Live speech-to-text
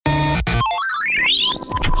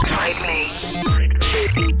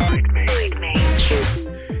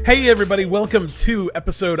Hey everybody, welcome to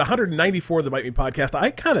episode 194 of the Bite Me podcast. I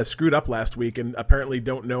kind of screwed up last week and apparently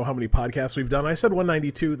don't know how many podcasts we've done. I said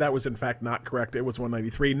 192. That was in fact not correct. It was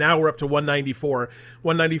 193. Now we're up to 194.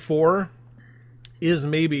 194 is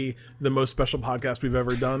maybe the most special podcast we've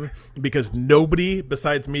ever done because nobody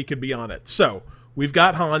besides me could be on it. So we've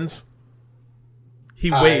got Hans. He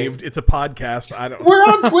waved. It's a podcast. We're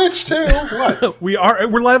on Twitch too. What?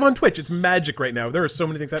 We're live on Twitch. It's magic right now. There are so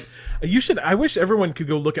many things that I wish everyone could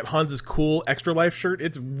go look at Hans's cool Extra Life shirt.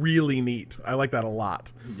 It's really neat. I like that a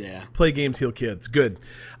lot. Yeah. Play games, heal kids. Good.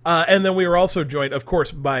 And then we are also joined, of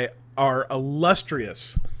course, by our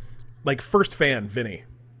illustrious, first fan, Vinny.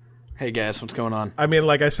 Hey guys, what's going on? I mean,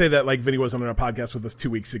 I say that like Vinny wasn't on a podcast with us 2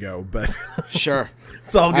 weeks ago, but Sure.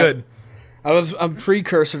 It's all good. I was a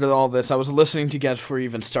precursor to all this. I was listening to you guys before you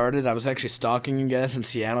even started. I was actually stalking you guys in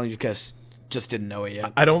Seattle. You guys just didn't know it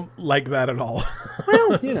yet. I don't like that at all.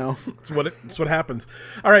 Well, you know. It's what happens.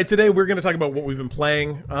 All right, today we're going to talk about what we've been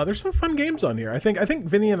playing. There's some fun games on here. I think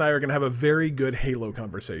Vinny and I are going to have a very good Halo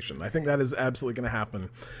conversation. I think that is absolutely going to happen.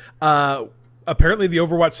 Apparently the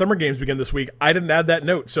Overwatch Summer Games begin this week. I didn't add that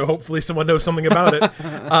note, so hopefully someone knows something about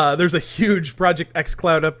it. There's a huge Project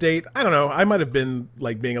xCloud update. I don't know. I might have been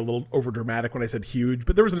being a little overdramatic when I said huge,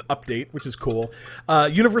 but there was an update, which is cool.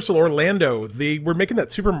 Universal Orlando, they were making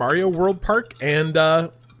that Super Mario World Park,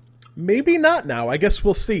 and maybe not now. I guess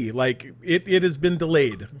we'll see. It has been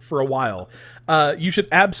delayed for a while. You should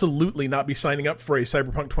absolutely not be signing up for a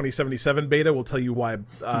Cyberpunk 2077 beta. We'll tell you why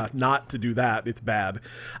not to do that. It's bad.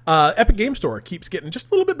 Epic Game Store keeps getting just a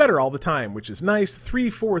little bit better all the time, which is nice.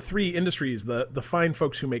 343 Industries, the fine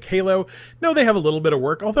folks who make Halo, know they have a little bit of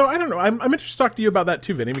work. Although, I don't know. I'm interested to talk to you about that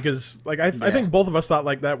too, Vinny, because I think both of us thought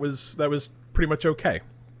that was pretty much okay.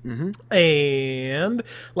 Mm-hmm. And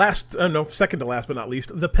second to last but not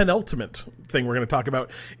least, the penultimate thing we're going to talk about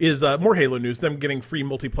is more Halo news. Them getting free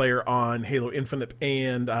multiplayer on Halo Infinite,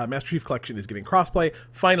 and Master Chief Collection is getting crossplay.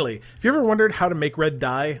 Finally, if you ever wondered how to make Red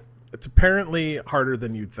die, it's apparently harder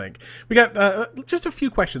than you'd think. We got just a few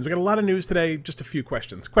questions. We got a lot of news today, just a few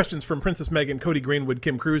questions. Questions from Princess Megan, Cody Greenwood,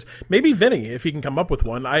 Kim Cruz, maybe Vinny, if he can come up with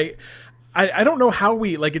one. I don't know how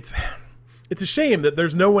we, it's a shame that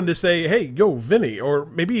there's no one to say, hey, yo, Vinny, or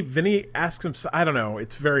maybe Vinny asks him. I don't know.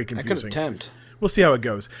 It's very confusing. I could attempt. We'll see how it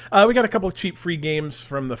goes. We got a couple of cheap free games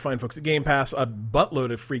from the fine folks at Game Pass, a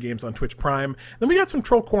buttload of free games on Twitch Prime. Then we got some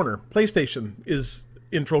Troll Corner. PlayStation is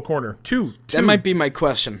in Troll Corner. Two. That might be my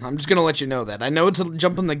question. I'm just going to let you know that. I know it's a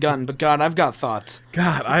jump in the gun, but God, I've got thoughts.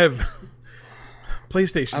 God, I have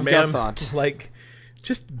PlayStation, I've man. got thoughts.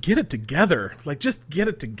 Just get it together. Just get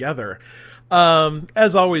it together.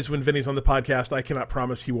 As always, when Vinny's on the podcast, I cannot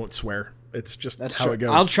promise he won't swear. It's just That's how true. it goes.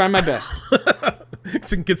 I'll try my best.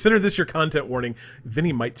 So consider this your content warning.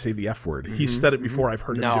 Vinny might say the F word. He's said it before. I've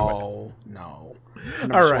heard him do it. No. I've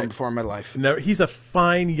never sworn before in my life. No, he's a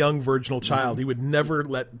fine young virginal child. He would never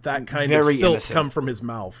let that kind Very of filth innocent. come from his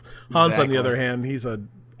mouth. Hans, on the Exactly. other hand, he's an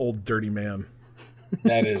old dirty man.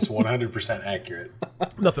 That is 100% accurate.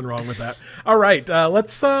 Nothing wrong with that. All right,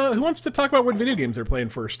 let's. Who wants to talk about what video games they're playing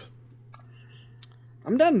first?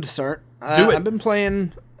 I'm done to start. Do it. I've been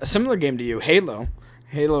playing a similar game to you, Halo.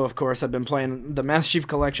 Halo, of course. I've been playing the Master Chief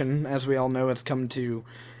Collection. As we all know, it's come to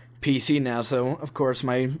PC now, so of course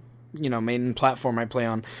my main platform I play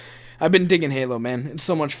on. I've been digging Halo, man. It's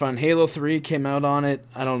so much fun. Halo 3 came out on it,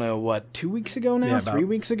 I don't know, 2 weeks ago now? Yeah, 3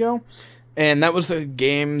 weeks ago? And that was the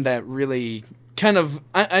game that really kind of...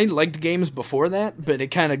 I liked games before that, but it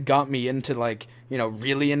kind of got me into,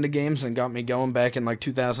 really into games and got me going back in,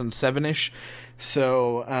 2007-ish.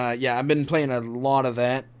 So, I've been playing a lot of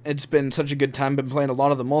that. It's been such a good time. Been playing a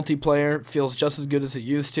lot of the multiplayer. Feels just as good as it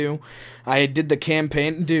used to. I did the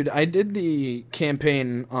campaign. Dude, I did the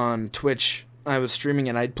campaign on Twitch. I was streaming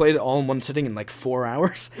and I played it all in one sitting in 4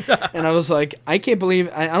 hours. And I was like, I can't believe...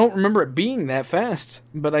 I don't remember it being that fast.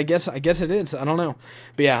 But I guess it is. I don't know.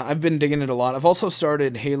 But yeah, I've been digging it a lot. I've also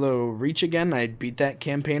started Halo Reach again. I beat that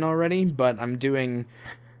campaign already. But I'm doing...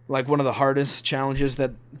 one of the hardest challenges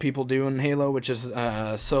that people do in Halo, which is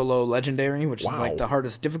solo legendary, which is the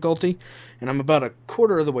hardest difficulty, and I'm about a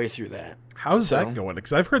quarter of the way through that. How's that going?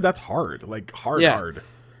 Because I've heard that's hard, hard.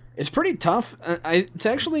 It's pretty tough. It's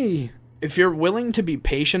actually, if you're willing to be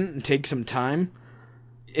patient and take some time,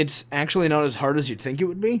 it's actually not as hard as you'd think it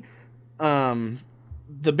would be.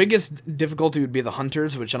 The biggest difficulty would be the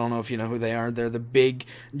Hunters, which I don't know if you know who they are. They're the big,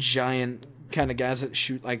 giant kind of guys that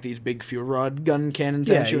shoot these big fuel rod gun cannons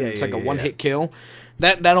at you. It's a one-hit kill.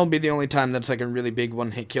 That'll be the only time that's a really big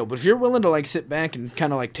one-hit kill. But if you're willing to sit back and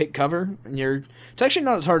kind of take cover, and it's actually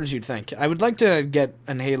not as hard as you'd think. I would like to get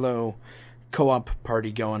an Halo co-op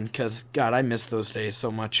party going, because God, I miss those days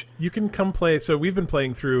so much. You can come play. So we've been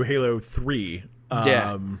playing through Halo 3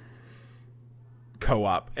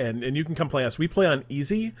 co-op, and you can come play us. We play on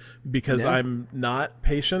easy because I'm not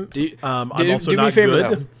patient. I'm also not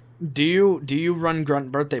good. Though. Do you run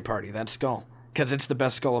Grunt Birthday Party? That's Skull, because it's the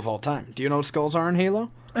best skull of all time. Do you know what skulls are in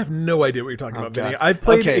Halo? I have no idea what you're talking about, Vinny. I've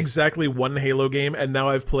played exactly one Halo game, and now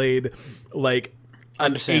I've played like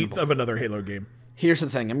an eighth of another Halo game. Here's the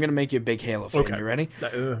thing. I'm going to make you a big Halo fan. Okay. You ready?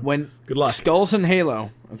 When good luck. Skulls in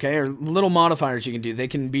Halo, are little modifiers you can do. They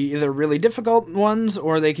can be either really difficult ones,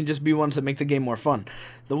 or they can just be ones that make the game more fun.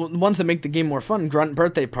 The ones that make the game more fun, Grunt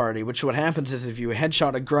Birthday Party, which what happens is if you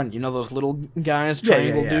headshot a grunt, you know those little guys,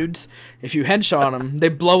 triangle dudes? If you headshot them, they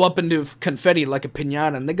blow up into confetti like a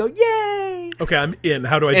piñata, and they go, yay! Okay, I'm in.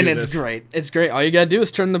 How do I do this? And it's great. It's great. All you gotta do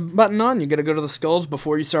is turn the button on. You gotta go to the skulls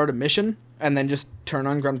before you start a mission, and then just turn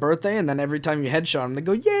on Grunt Birthday, and then every time you headshot them, they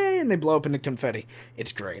go, yay! And they blow up into confetti.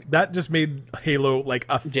 It's great. That just made Halo like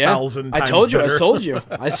 1,000 times I told you. better. I sold you.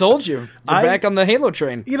 I sold you. You're back on the Halo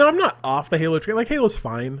train. You know, I'm not off the Halo train. Like, Halo's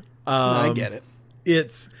fine. No, I get it.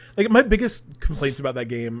 It's like my biggest complaints about that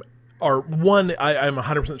game are, one, I'm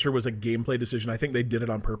 100% sure was a gameplay decision. I think they did it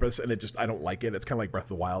on purpose, and I don't like it. It's kind of like Breath of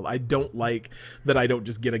the Wild. I don't like that I don't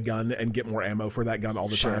just get a gun and get more ammo for that gun all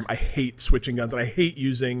the time. I hate switching guns, and I hate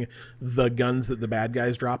using the guns that the bad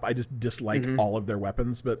guys drop. I just dislike all of their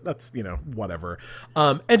weapons, but that's, whatever.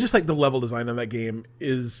 And just like the level design on that game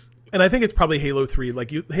is... And I think it's probably Halo 3.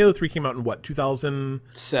 Like, Halo 3 came out in,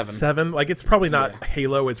 2007? Like, it's probably not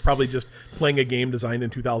Halo. It's probably just playing a game designed in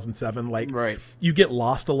 2007. Like, you get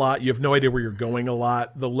lost a lot. You have no idea where you're going a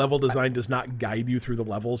lot. The level design does not guide you through the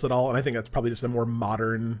levels at all. And I think that's probably just a more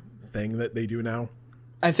modern thing that they do now.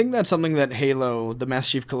 I think that's something that Halo, the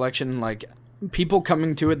Master Chief Collection, like, people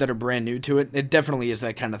coming to it that are brand new to it, it definitely is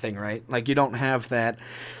that kind of thing, right? Like, you don't have that...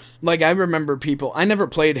 Like, I remember I never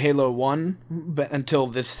played Halo 1 until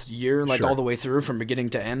this year, like, all the way through from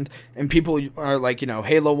beginning to end. And people are like,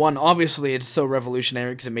 Halo 1, obviously it's so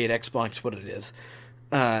revolutionary because it made Xbox what it is.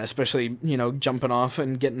 Especially, jumping off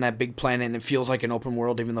and getting that big planet, and it feels like an open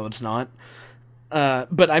world even though it's not.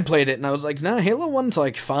 But I played it, and I was like, nah, Halo 1's,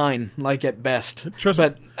 like, fine, like, at best.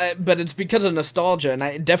 But it's because of nostalgia, and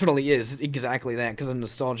it definitely is exactly that, because of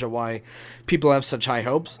nostalgia, why people have such high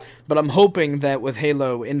hopes. But I'm hoping that with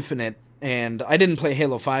Halo Infinite, and I didn't play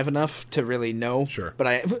Halo 5 enough to really know. Sure.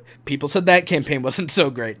 But people said that campaign wasn't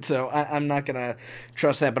so great, so I'm not going to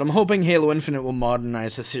trust that. But I'm hoping Halo Infinite will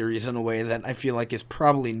modernize the series in a way that I feel like is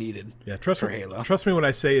probably needed for Halo. Trust me when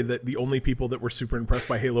I say that the only people that were super impressed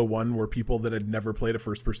by Halo 1 were people that had never played a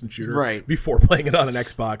first-person shooter before playing it on an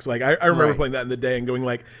Xbox. Like, I remember playing that in the day and going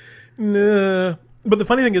like, nah. But the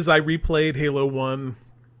funny thing is I replayed Halo 1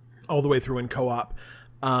 all the way through in co-op.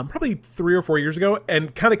 Probably 3 or 4 years ago,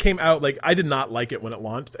 and kind of came out like I did not like it when it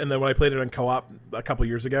launched, and then when I played it on co-op a couple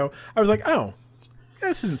years ago, I was like, oh, yeah,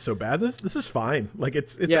 this isn't so bad. This is fine. Like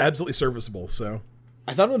it's absolutely serviceable. So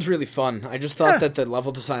I thought it was really fun. I just thought that the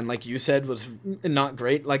level design, like you said, was not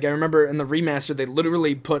great. Like I remember in the remaster, they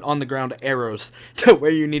literally put on the ground arrows to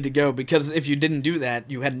where you need to go, because if you didn't do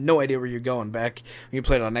that, you had no idea where you're going back when you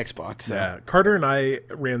played it on Xbox. So. Yeah, Carter and I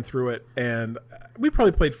ran through it, and we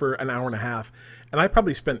probably played for an hour and a half. And I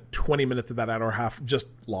probably spent 20 minutes of that hour and a half just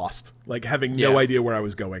lost, like having no idea where I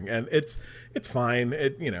was going. And it's fine.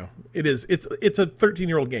 It's a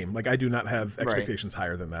 13-year-old game. Like I do not have expectations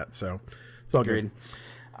higher than that. So it's all good.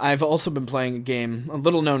 I've also been playing a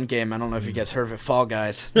little-known game. I don't know if you guys heard of it, Fall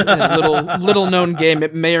Guys. Little-known game.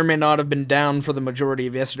 It may or may not have been down for the majority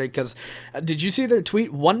of yesterday, because did you see their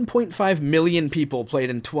tweet? 1.5 million people played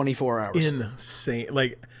in 24 hours. Insane.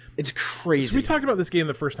 Like... It's crazy. So we talked about this game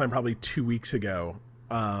the first time probably 2 weeks ago.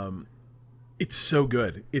 It's so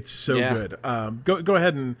good. It's so good. Go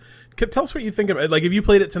ahead and tell us what you think of it. Like, have you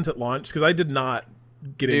played it since it launched? Because I did not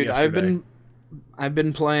get in yesterday. I've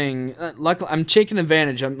been playing. Luckily, I'm taking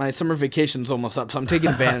advantage. My summer vacation's almost up, so I'm taking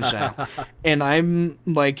advantage now. And I'm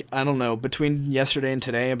like, I don't know, between yesterday and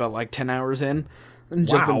today, about like 10 hours in.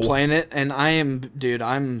 Just been playing it, and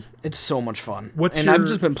it's so much fun. I've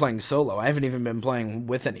just been playing solo. I haven't even been playing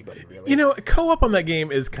with anybody, really. Co-op on that game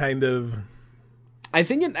is kind of... I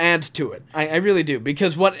think it adds to it. I really do,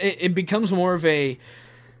 because it becomes more of a...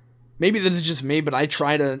 Maybe this is just me, but I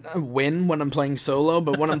try to win when I'm playing solo,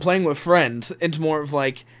 but when I'm playing with friends, it's more of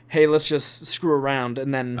like, hey, let's just screw around,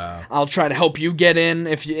 and then I'll try to help you get in.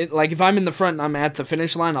 If I'm in the front and I'm at the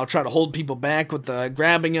finish line, I'll try to hold people back with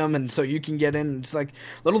grabbing them, and so you can get in. It's like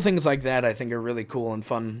little things like that I think are really cool and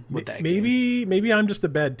fun with that game. Maybe I'm just a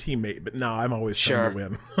bad teammate, but no, I'm always trying to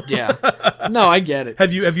win. Yeah. No, I get it.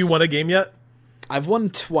 Have you won a game yet? I've won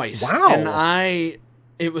twice. Wow.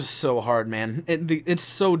 And It was so hard, man. It's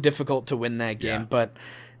so difficult to win that game, Yeah. but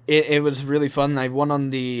it was really fun. I won on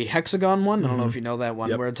the hexagon one. I don't know if you know that one,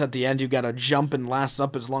 Yep. where it's at the end you got to jump and last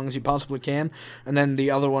up as long as you possibly can. And then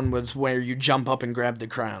the other one was where you jump up and grab the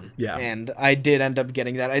crown. Yeah. And I did end up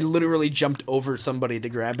getting that. I literally jumped over somebody to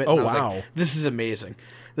grab it. Oh, and I was wow. like, this is amazing.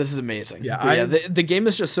 This is amazing. Yeah, But the game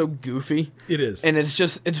is just so goofy. It is. And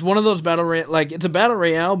it's one of those it's a battle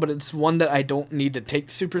royale, but it's one that I don't need to take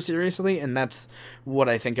super seriously, and that's what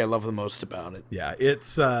I think I love the most about it. Yeah,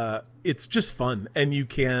 it's just fun, and you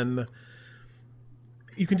can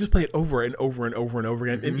just play it over and over and over and over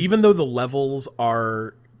again. And even though the levels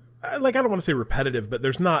are like, I don't want to say repetitive, but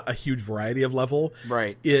there's not a huge variety of level.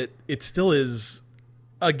 Right. It still is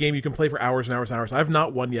a game you can play for hours and hours and hours. I've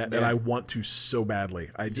not won yet, and Yeah. I want to so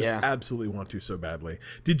badly. I just Yeah. absolutely want to so badly.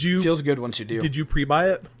 Did you Feels good once you do. Did you pre-buy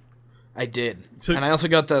it? I did. So- And I also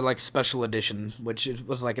got the special edition, which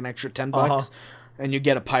was like an extra $10, Uh-huh. and you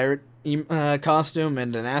get a pirate costume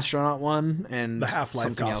and an astronaut one and The Half-Life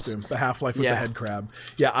something costume, else. the Half-Life with Yeah. the head crab.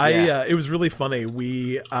 Yeah, Yeah. it was really funny.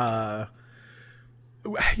 We'd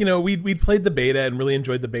played the beta and really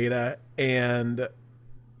enjoyed the beta, and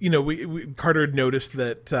Carter had noticed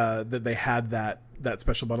that that they had that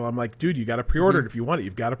special bundle. I'm like, dude, you got to pre-order it if you want it.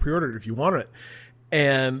 You've got to pre-order it if you want it.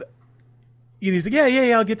 And he's like,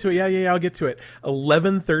 yeah, I'll get to it. Yeah, I'll get to it.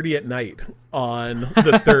 11:30 at night on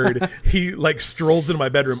the 3rd, he strolls into my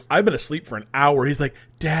bedroom. I've been asleep for an hour. He's like,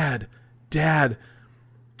 Dad,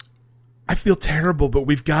 I feel terrible, but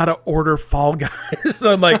we've got to order Fall Guys.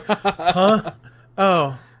 So I'm like, huh?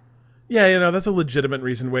 Oh, yeah, that's a legitimate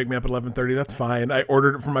reason to wake me up at 11:30. That's fine. I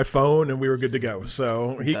ordered it from my phone, and we were good to go.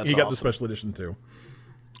 So he got the awesome. special edition too.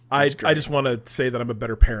 I just want to say that I'm a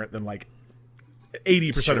better parent than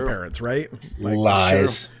 80% of Sure. parents, right?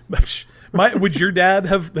 Lies. Would your dad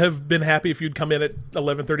have been happy if you'd come in at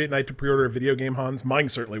 11:30 at night to pre-order a video game, Hans? Mine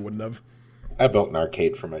certainly wouldn't have. I built an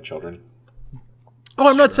arcade for my children. Oh,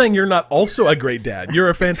 I'm not saying you're not also a great dad. You're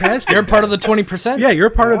a fantastic. You're part of the 20%? Yeah, you're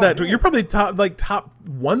a part of that. You're probably top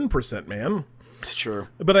 1%, man. It's true.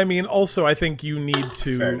 But I mean, also, I think you need Fair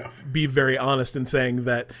to enough. be very honest in saying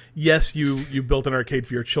that, yes, you built an arcade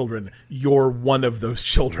for your children. You're one of those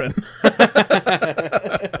children.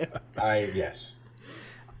 Yes.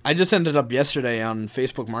 I just ended up yesterday on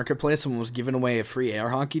Facebook Marketplace and was giving away a free air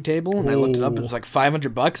hockey table, and I looked it up. It was like $500,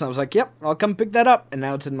 and I was like, "Yep, I'll come pick that up." And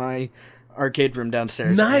now it's in my arcade room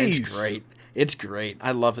downstairs. Nice. And it's great. It's great.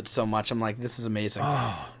 I love it so much. I'm like, this is amazing. So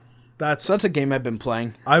That's that's a game I've been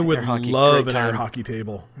playing. I would Air hockey, love great an air time. hockey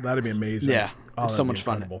table. That'd be amazing. Yeah, Oh, it's so that'd be much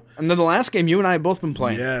fun. incredible. And then the last game you and I have both been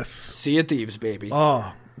playing. Yes. Sea of Thieves, baby.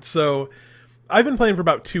 Oh, so I've been playing for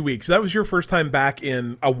about 2 weeks. That was your first time back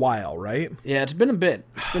in a while, right? Yeah, it's been a bit.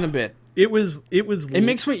 It was. It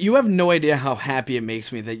makes me. You have no idea how happy it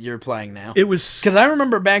makes me that you're playing now. It was. Because I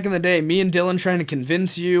remember back in the day, me and Dylan trying to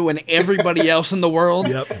convince you and everybody else in the world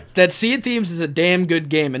Yep. that Sea of Thieves is a damn good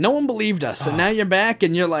game, and no one believed us. And now you're back,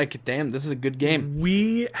 and you're like, damn, this is a good game.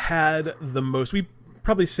 We had the most. We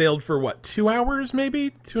probably sailed for what, 2 hours,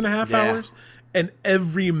 maybe 2.5 Yeah. hours, and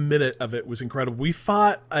every minute of it was incredible. We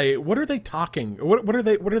fought a. What are they talking? What are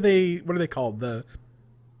they called? The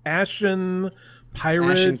Ashen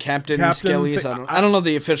Pirate Ashen Captain Skellies. I don't know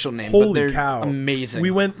the official name, but Holy they're cow! amazing.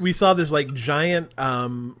 We saw this giant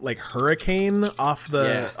hurricane off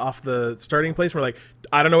the starting place. We're like,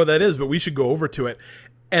 I don't know what that is, but we should go over to it.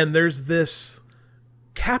 And there's this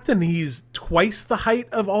captain. He's twice the height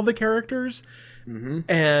of all the characters,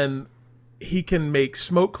 and he can make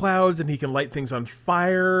smoke clouds and he can light things on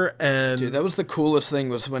fire. And Dude, that was the coolest thing,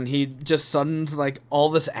 was when he just suddens all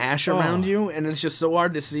this ash around you, and it's just so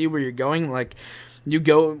hard to see where you're going.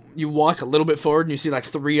 You walk a little bit forward and you see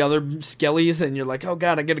 3 other skellies, and you're like, oh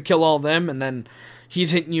god, I gotta kill all them, and then he's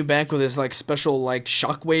hitting you back with his special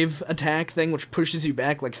shockwave attack thing, which pushes you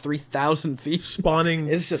back 3,000 feet. spawning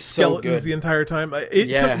It's just so skeletons good. the entire time. It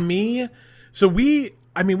Yeah. took me. So we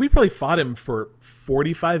probably fought him for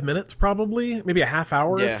 45 minutes, probably maybe a half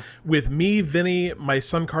hour. Yeah. With me, Vinny, my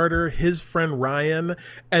son Carter, his friend Ryan,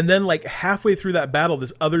 and then halfway through that battle,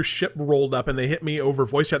 this other ship rolled up and they hit me over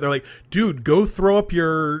voice chat. They're like, "Dude, go throw up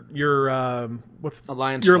your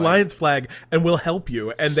Alliance your flag. alliance flag, and we'll help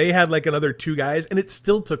you." And they had another 2 guys, and it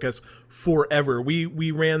still took us forever.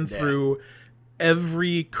 We ran through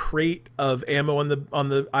every crate of ammo on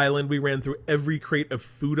the island. We ran through every crate of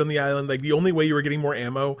food on the island. The only way you were getting more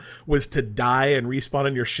ammo was to die and respawn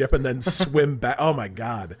on your ship and then swim back. Oh my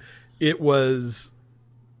god, it was.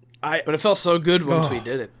 But it felt so good once we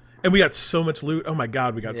did it. And we got so much loot. Oh my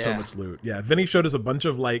god, we got so Yeah. much loot. Yeah, Vinny showed us a bunch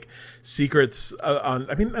of like secrets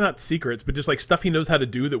I mean, not secrets, but just like stuff he knows how to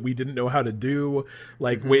do that we didn't know how to do,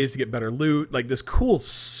 like ways to get better loot, like this cool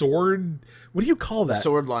sword. What do you call that?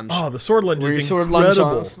 Sword lunge. Oh, the sword lunge Where is your sword lunge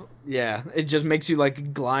incredible. off. Yeah, it just makes you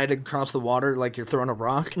like glide across the water like you're throwing a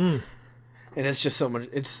rock. And it's just so much.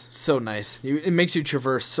 It's so nice. It makes you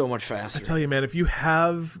traverse so much faster. I tell you, man, if you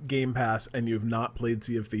have Game Pass and you've not played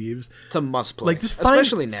Sea of Thieves, It's a must play. like just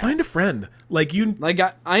especially now. find a friend. Like you, Like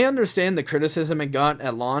I understand the criticism it got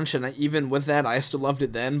at launch, and even with that, I still loved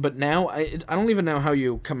it then. But now, I don't even know how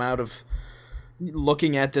you come out of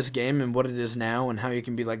looking at this game and what it is now, and how you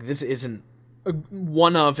can be like, this isn't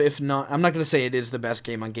one of, if not, I'm not going to say it is the best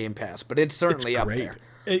game on Game Pass, but it's certainly up great. there.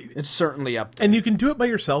 It's certainly up there. And you can do it by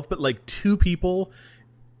yourself, but like 2 people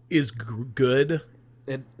is good.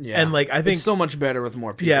 Yeah. And like I think it's so much better with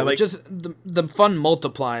more people. Yeah, like- just the fun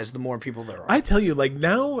multiplies the more people there are. I tell you, like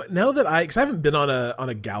now that because I haven't been on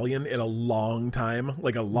a galleon in a long time,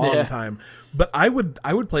 like a long time, but I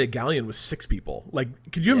would play a galleon with 6 people.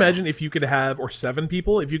 Like, could you imagine if you could have, or 7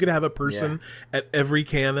 people, if you could have a person at every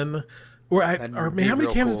cannon, or how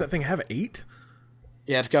many cannons does that thing have? 8?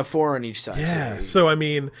 Yeah, it's got 4 on each side. Yeah. So I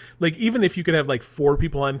mean, like even if you could have like 4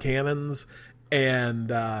 people on cannons.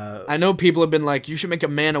 And I know people have been like, you should make a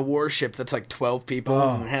man of war ship that's like 12 people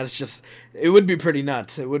and has just, it would be pretty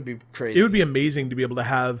nuts. It would be crazy. It would be amazing to be able to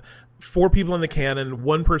have 4 people in the cannon,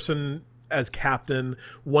 1 person as captain,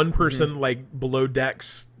 1 person like below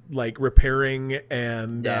decks, like repairing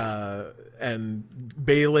and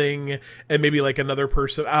bailing, and maybe like another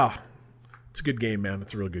person. It's a good game, man.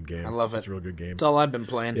 It's a real good game. I love it. It's a real good game. That's all I've been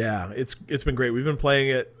playing. Yeah, it's been great. We've been playing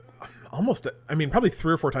it probably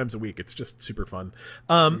 3 or 4 times a week. It's just super fun.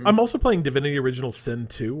 I'm also playing Divinity Original Sin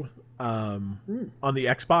 2 on the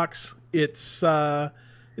Xbox. It's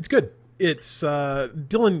good. It's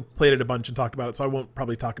Dylan played it a bunch and talked about it, so I won't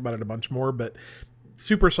probably talk about it a bunch more, but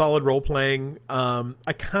super solid role playing.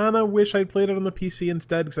 I kind of wish I'd played it on the PC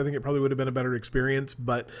instead, because I think it probably would have been a better experience,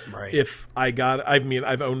 but if I've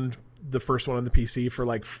owned the first one on the PC for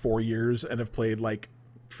like 4 years and have played like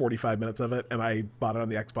 45 minutes of it, and I bought it on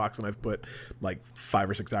the Xbox and I've put like 5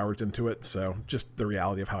 or 6 hours into it. So just the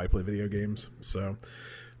reality of how I play video games. So,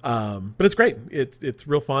 but it's great. It's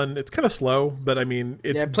real fun. It's kind of slow, but I mean,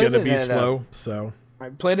 it's gonna be slow. So I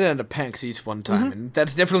played it at a PAX East one time, and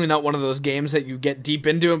that's definitely not one of those games that you get deep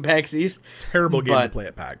into in PAX East. Terrible game to play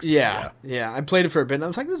at PAX. Yeah. I played it for a bit, and I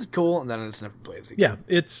was like, this is cool, and then I just never played it again.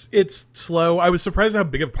 Yeah, it's slow. I was surprised how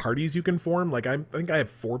big of parties you can form. Like, I think I have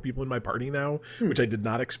 4 people in my party now, which I did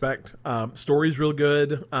not expect. Story's real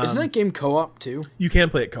good. Isn't that game co-op, too? You can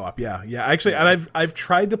play it co-op, yeah. Actually, and I've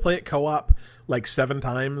tried to play it co-op like 7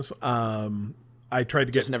 times. I tried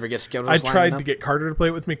to just never get skilled. I tried to get Carter to play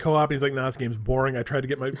it with me co-op. He's like, "Nah, this game's boring." I tried to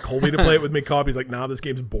get my Colby to play it with me co-op. He's like, "Nah, this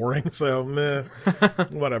game's boring." So,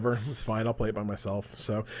 whatever. It's fine. I'll play it by myself.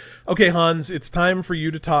 So, okay, Hans, it's time for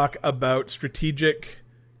you to talk about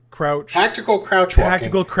tactical crouch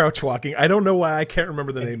walking. I don't know why I can't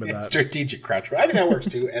remember the name of that. Strategic crouch walking. I think that works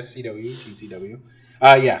too. SCW,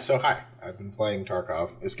 TCW. So hi. I've been playing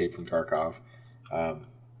Tarkov, Escape from Tarkov.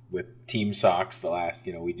 With Team Socks,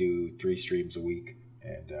 we do 3 streams a week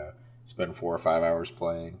and spend 4 or 5 hours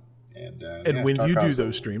playing. And when do you do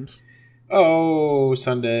those streams? Oh,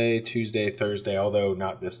 Sunday, Tuesday, Thursday, although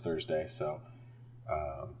not this Thursday. So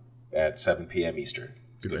at 7 p.m. Eastern.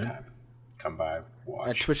 It's a good time. Come by, watch.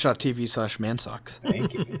 At twitch.tv/mansocks.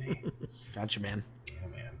 Thank you, Vinny. Gotcha, man. Oh,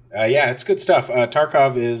 man. It's good stuff.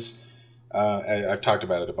 Tarkov is... I've talked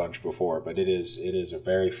about it a bunch before, but it is a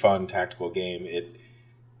very fun tactical game.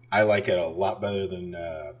 I like it a lot better than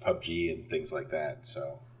PUBG and things like that.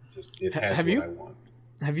 So it has I want.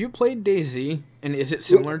 Have you played DayZ? And is it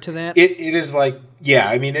similar to that? It is like,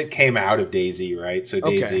 I mean, it came out of DayZ, right? So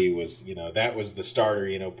DayZ was, that was the starter.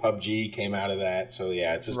 PUBG came out of that. So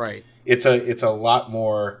it's just right. It's a lot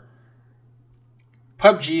more.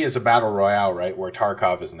 PUBG is a battle royale, right? Where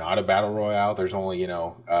Tarkov is not a battle royale. There's only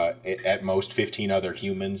at most 15 other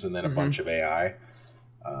humans and then a bunch of AI.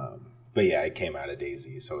 But it came out of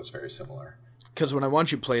DayZ, so it's very similar. Because when I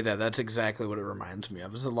watch you play that, that's exactly what it reminds me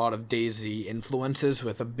of. There's a lot of DayZ influences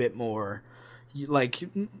with a bit more,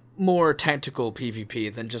 more tactical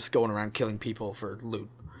PvP than just going around killing people for loot.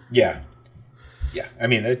 Yeah. I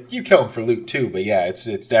mean, you kill them for loot too, but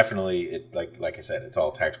it's definitely like I said, it's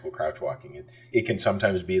all tactical crouch walking. It can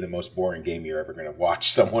sometimes be the most boring game you're ever going to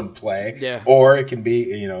watch someone play. Yeah. Or it can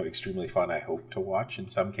be extremely fun. I hope to watch in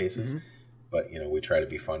some cases. but we try to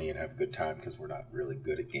be funny and have a good time because we're not really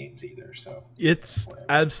good at games either. So it's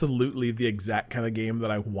absolutely the exact kind of game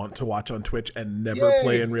that I want to watch on Twitch and never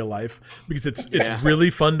play in real life, because it's really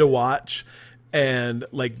fun to watch, and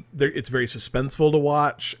like it's very suspenseful to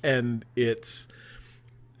watch, and it's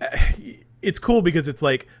cool because it's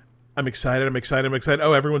like I'm excited.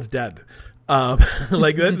 Oh, everyone's dead.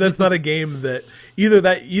 Like that's not a game that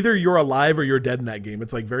either you're alive or you're dead in that game.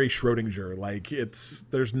 It's like very Schrodinger. Like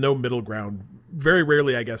there's no middle ground. Very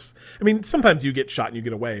rarely, I guess. I mean, sometimes you get shot and you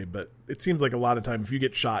get away, but it seems like a lot of time if you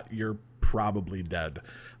get shot, you're probably dead.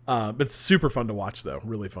 But it's super fun to watch, though.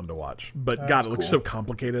 Really fun to watch. But God, it looks so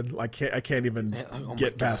complicated. I can't even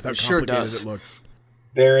get past how complicated it looks.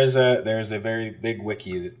 There's a very big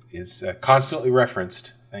wiki that is constantly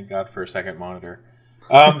referenced. Thank God for a second monitor.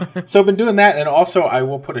 So I've been doing that, and also I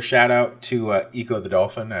will put a shout out to Eco the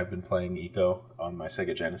Dolphin. I've been playing Eco on my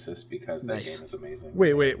Sega Genesis because that game is amazing.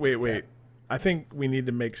 Wait. I think we need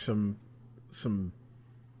to make some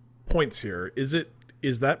points here.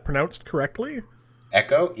 Is that pronounced correctly?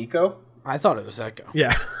 Eco? I thought it was Echo.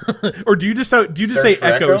 Yeah. Or do you just say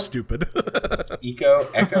Echo, stupid? Echo?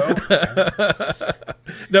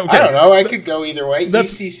 No, okay. I don't know. I could go either way.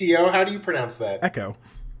 ECCO, how do you pronounce that? Echo.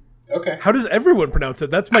 Okay. How does everyone pronounce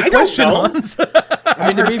it? That's my question, Hans. I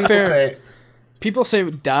mean, to be fair, people say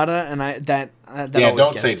data, and that always don't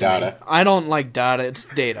gets say to data. Me. I don't like data. It's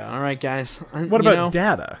data. All right, guys. What about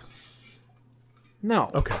data?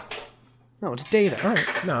 No. Okay. No, it's data. All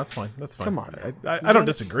right. No, that's fine. That's fine. Come on. I don't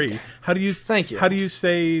disagree. Thank you. How do you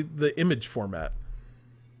say the image format?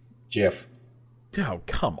 GIF. Oh,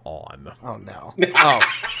 come on. Oh, no. Oh.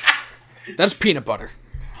 That's peanut butter.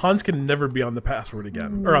 Hans can never be on the password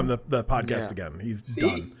again, or on the podcast again. He's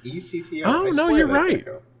done. ECCO. Oh, no, you're right.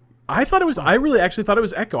 Echo. I really actually thought it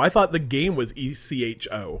was Echo. I thought the game was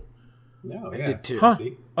ECHO. No, I did too. Huh.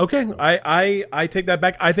 Okay, I take that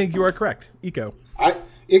back. I think you are correct. Eco.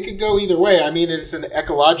 It could go either way. I mean, it's an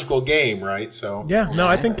ecological game, right? So yeah, no,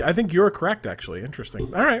 I think you're correct. Actually,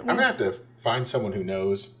 interesting. All right, well, I'm gonna have to find someone who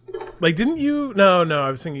knows. Like, didn't you? No, I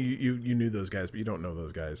was thinking you knew those guys, but you don't know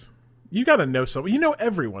those guys. You got to know someone. You know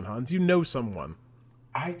everyone, Hans. You know someone.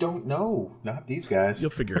 I don't know. Not these guys.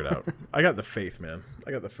 You'll figure it out. I got the faith, man.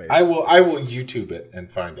 I got the faith. I will YouTube it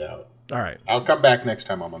and find out. All right. I'll come back next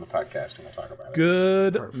time I'm on the podcast and we'll talk about it.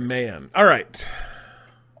 Good Perfect. Man. All right.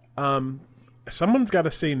 Someone's got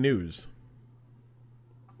to say news.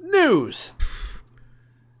 News.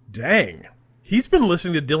 Dang. He's been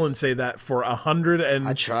listening to Dylan say that for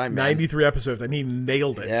 193 episodes, and he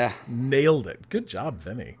nailed it. Yeah. Nailed it. Good job,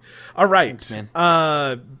 Vinny. All right. Thanks, man.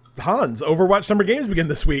 Hans, Overwatch Summer Games begin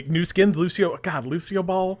this week. New skins, Lucio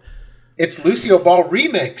Ball. It's Lucio Ball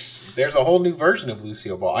Remix. There's a whole new version of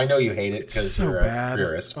Lucio Ball. I know you hate it because you're a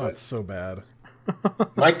purist. Oh, it's so bad.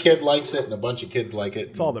 My kid likes it, and a bunch of kids like it.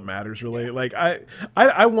 It's all that matters, really. Like I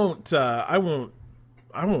won't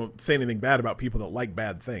say anything bad about people that like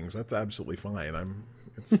bad things. That's absolutely fine.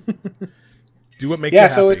 Do what makes you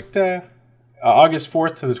happy. So it August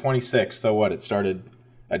 4th to the 26th. So what? It started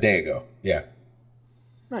a day ago. Yeah.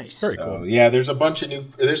 Nice. Very cool. Yeah, there's a bunch of new.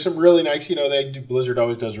 There's some really nice. Blizzard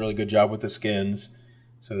always does a really good job with the skins.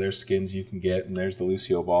 So there's skins you can get, and there's the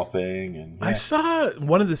Lucio Ball thing. And I saw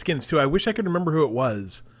one of the skins too. I wish I could remember who it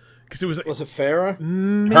was. Because it was it Farah?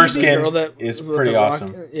 Her skin is pretty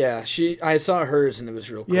awesome. Yeah, I saw hers and it was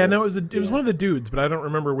real cool. Yeah, no, it was one of the dudes, but I don't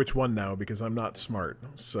remember which one now because I'm not smart.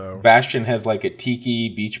 So Bastion has like a tiki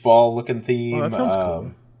beach ball looking theme. Oh, that sounds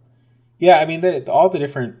cool. Yeah, I mean all the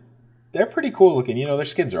different. They're pretty cool looking. Their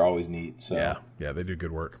skins are always neat. So yeah, they do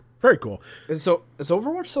good work. Very cool. And so is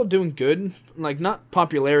Overwatch still doing good? Like not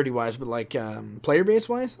popularity wise, but like player base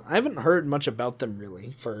wise. I haven't heard much about them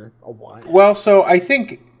really for a while. Well, so I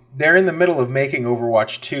think they're in the middle of making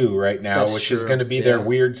Overwatch 2 right now, which is going to be their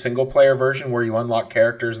weird single-player version where you unlock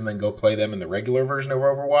characters and then go play them in the regular version of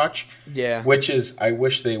Overwatch. Yeah. Which is, I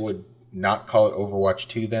wish they would not call it Overwatch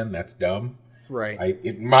 2 then. That's dumb. Right.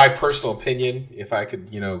 In my personal opinion, if I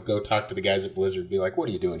could, go talk to the guys at Blizzard, be like, what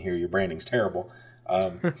are you doing here? Your branding's terrible.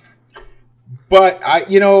 But,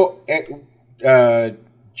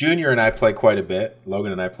 Junior and I play quite a bit.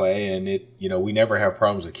 Logan and I play, and we never have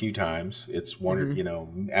problems with queue times. It's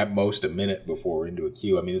at most a minute before we're into a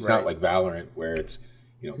queue. I mean, it's not like Valorant where it's,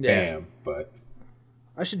 bam. But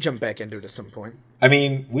I should jump back into it at some point. I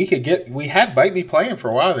mean, we had Bite Me playing for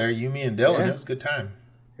a while there. You, me, and Dylan. Yeah. It was a good time.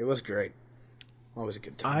 It was great. Always a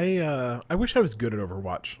good time. I wish I was good at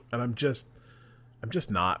Overwatch, and I'm just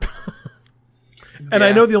not. And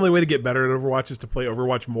I know the only way to get better at Overwatch is to play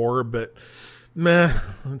Overwatch more, but Meh,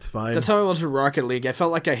 it's fine. That's how I was with Rocket League. I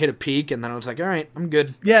felt like I hit a peak, and then I was like, all right, I'm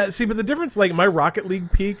good. Yeah, see, but the difference, like, my Rocket League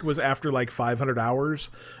peak was after, like, 500 hours.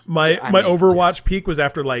 My Overwatch peak was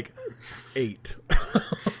after, like, 8.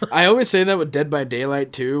 I always say that with Dead by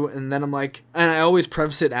Daylight, too, and then I'm like, and I always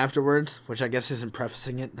preface it afterwards, which I guess isn't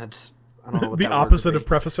prefacing it. That's, I don't know what The that word opposite would of be.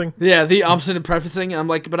 prefacing? Yeah, the opposite of prefacing. I'm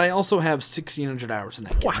like, but I also have 1,600 hours in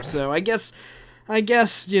that game. What? So I guess,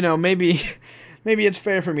 maybe it's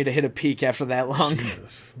fair for me to hit a peak after that long.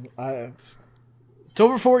 Jesus. It's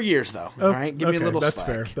over 4 years, though. All right, give me a little that's slack.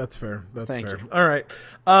 fair. That's fair. Thank you. All right,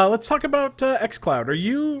 let's talk about xCloud. Are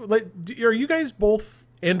you guys both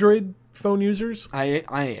Android phone users? I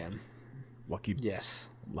am. Lucky. Yes.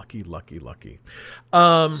 Lucky.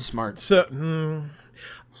 Smart. So,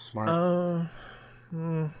 Smart.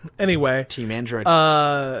 anyway, Team Android.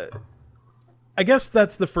 I guess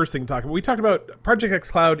that's the first thing to talk about. We talked about Project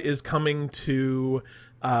xCloud is coming to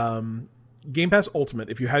Game Pass Ultimate.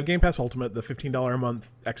 If you have Game Pass Ultimate, the $15 a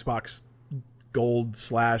month Xbox Gold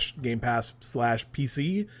 / Game Pass /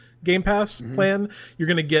 PC Game Pass plan, you're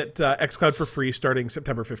going to get xCloud for free starting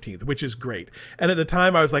September 15th, which is great. And at the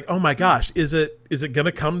time I was like, oh my gosh, is it going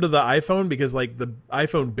to come to the iPhone? Because like the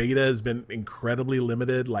iPhone beta has been incredibly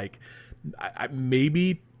limited. Like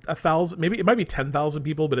maybe 1,000, maybe it might be 10,000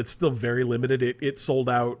 people, but it's still very limited. It sold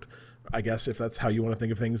out, I guess, if that's how you want to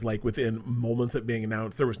think of things, like within moments of being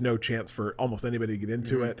announced. There was no chance for almost anybody to get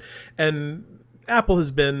into it. And Apple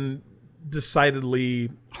has been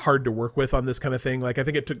decidedly hard to work with on this kind of thing. Like I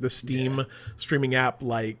think it took the Steam streaming app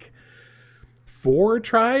like 4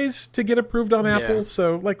 tries to get approved on Apple.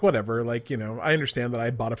 So like whatever, like, I understand that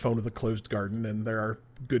I bought a phone with a closed garden, and there are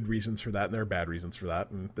good reasons for that and there are bad reasons for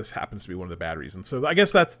that, and this happens to be one of the bad reasons. So I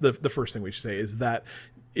guess that's the first thing we should say, is that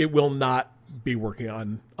it will not be working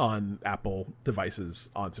on Apple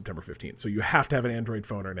devices on September 15th. So you have to have an Android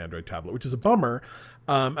phone or an Android tablet, which is a bummer.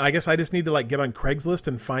 And I guess I just need to like get on Craigslist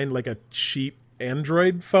and find like a cheap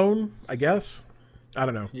Android phone, I guess. I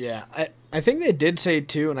don't know. Yeah, I think they did say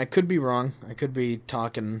too, and I could be wrong. I could be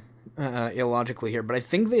talking illogically here, but I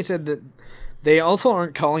think they said that they also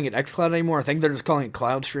aren't calling it xCloud anymore. I think they're just calling it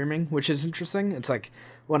cloud streaming, which is interesting. It's like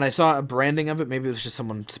when I saw a branding of it, maybe it was just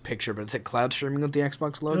someone's picture, but it said cloud streaming with the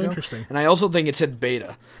Xbox logo. Oh, interesting. And I also think it said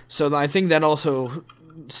beta. So I think that also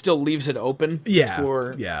still leaves it open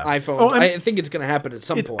for iPhone. Oh, I think it's going to happen at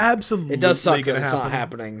some point. It's absolutely It does suck that gonna it's happen. not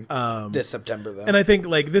happening this September, though. And I think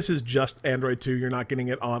like this is just Android 2. You're not getting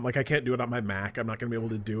it on, like I can't do it on my Mac. I'm not going to be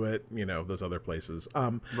able to do it, those other places.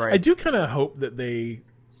 Right. I do kind of hope that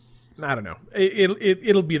I don't know.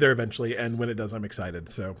 It'll be there eventually, and when it does, I'm excited.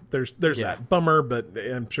 So there's that bummer, but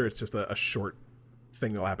I'm sure it's just a short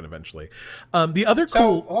thing that'll happen eventually. The other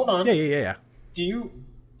cool. Hold on. Yeah.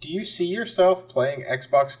 Do you see yourself playing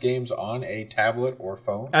Xbox games on a tablet or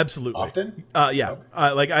phone? Absolutely. Often? Yeah. Okay.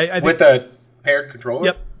 I think, with a paired controller?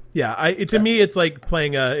 Yep. Yeah. To me, it's like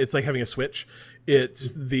playing it's like having a Switch.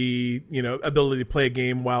 It's the ability to play a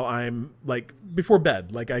game while I'm like before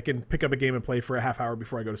bed. Like I can pick up a game and play for a half hour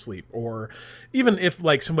before I go to sleep, or even if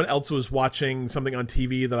like someone else was watching something on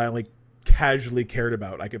TV that I like casually cared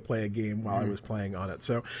about, I could play a game while I was playing on it.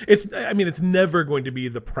 So it's never going to be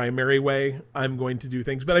the primary way I'm going to do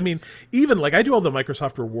things. But I mean, even like I do all the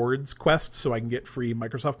Microsoft rewards quests so I can get free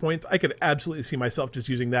Microsoft points. I could absolutely see myself just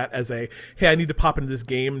using that as hey, I need to pop into this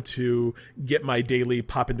game to get my daily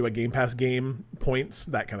pop into a Game Pass game points,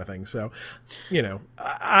 that kind of thing. So,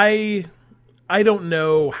 I don't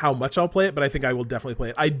know how much I'll play it, but I think I will definitely play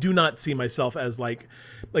it. I do not see myself as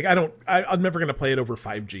I'm never going to play it over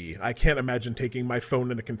 5G. I can't imagine taking my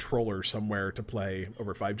phone and a controller somewhere to play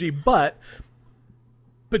over 5G, but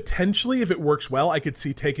potentially if it works well, I could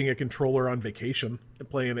see taking a controller on vacation and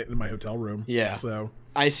playing it in my hotel room. Yeah. So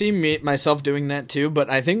I see myself doing that too, but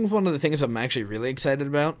I think one of the things I'm actually really excited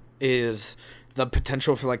about is the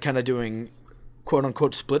potential for like kind of doing quote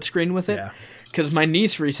unquote split screen with it. Yeah. Because my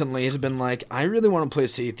niece recently has been like, I really want to play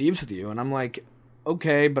Sea of Thieves with you. And I'm like,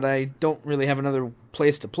 okay, but I don't really have another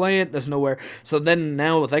place to play it. There's nowhere. So then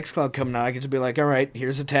now with xCloud coming out, I can just be like, all right,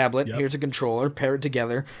 here's a tablet, here's a controller, pair it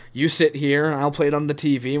together. You sit here, I'll play it on the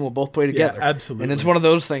TV, and we'll both play together. Yeah, absolutely. And it's one of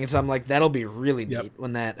those things. I'm like, that'll be really neat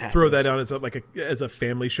when that happens. Throw that on as a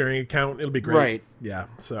family sharing account. It'll be great. Right. Yeah,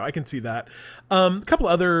 so I can see that. A couple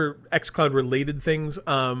other xCloud related things.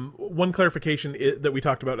 One clarification that we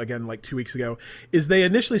talked about again like 2 weeks ago is they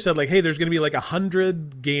initially said like, hey, there's going to be like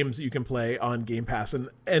 100 games that you can play on Game Pass,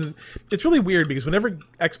 and it's really weird because whenever whenever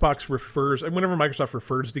Xbox refers, and whenever Microsoft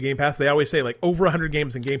refers to Game Pass, they always say like over 100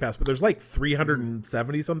 games in Game Pass, but there's like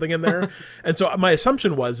 370 something in there. And so my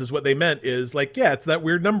assumption is what they meant is like, yeah, it's that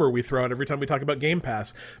weird number we throw out every time we talk about Game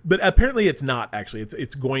Pass. But apparently it's not actually.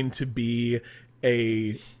 It's going to be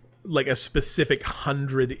a specific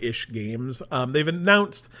 100-ish games. They've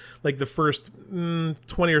announced like the first 20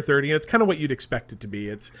 or 30, and it's kind of what you'd expect it to be.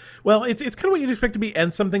 It's kind of what you'd expect it to be,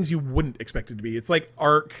 and some things you wouldn't expect it to be. It's like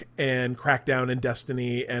Ark and Crackdown and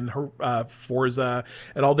Destiny and Forza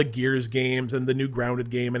and all the Gears games and the new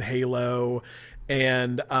Grounded game and Halo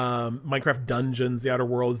and Minecraft Dungeons, The Outer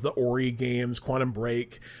Worlds, the Ori games, Quantum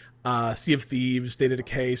Break, Sea of Thieves, State of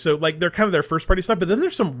Decay. So like they're kind of their first party stuff, but then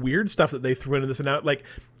there's some weird stuff that they threw into this and out. Like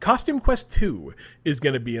Costume Quest 2 is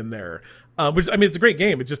going to be in there, which I mean it's a great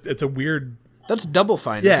game. It's a weird. That's Double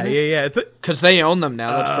Fine. Yeah, isn't it? yeah. Because they own them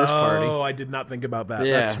now. That's first party. Oh, I did not think about that.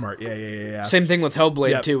 Yeah. That's smart. Yeah. Same thing with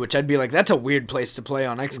Hellblade Yep. too, which I'd be like, that's a weird place to play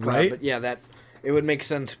on xCloud. Right? But yeah, that it would make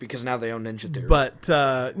sense because now they own Ninja Theory. But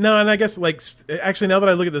no, and I guess like actually now that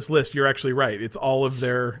I look at this list, you're actually right. It's all of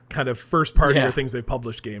their kind of first party or things they've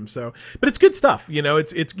published games. So, but it's good stuff. You know,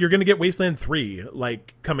 it's you're going to get Wasteland 3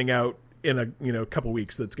 like coming out in a couple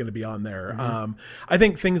weeks. That's going to be on there. I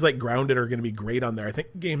think things like Grounded are going to be great on there. I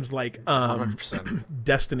think games like 100%.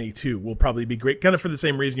 Destiny 2 will probably be great, kind of for the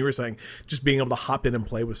same reason you were saying, just being able to hop in and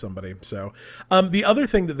play with somebody. So the other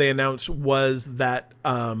thing that they announced was that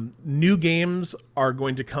new games are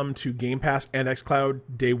going to come to Game Pass and xCloud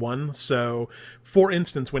day one. So for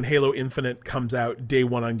instance, when Halo Infinite comes out day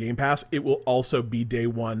one on Game Pass, it will also be day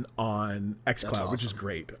one on xCloud, awesome. which is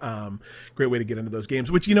great. Great way to get into those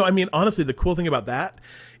games, which, you know, I mean, honestly, the cool thing about that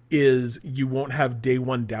is you won't have day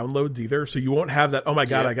one downloads either. So you won't have that, oh my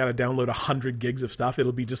God, I got to download 100 gigs of stuff.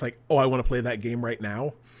 It'll be just like, oh, I want to play that game right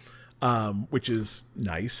now, which is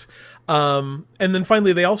nice. And then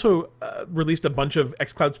finally, they also released a bunch of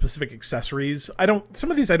xCloud specific accessories.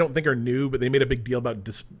 Some of these I don't think are new, but they made a big deal about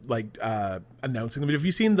announcing them. But have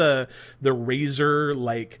you seen the Razer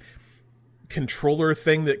like controller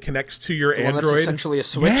thing that connects to your The one Android? that's essentially a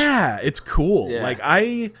Switch? Yeah, it's cool. Yeah. Like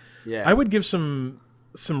I would give some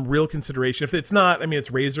real consideration. If it's not, I mean, it's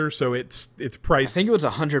Razer, so it's I priced think it was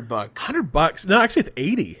 $100. $100. No, actually, it's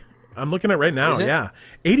 80. I'm looking at it right now. Is it? Yeah,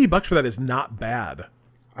 $80 for that is not bad.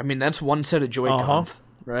 I mean, that's one set of Joy-Cons,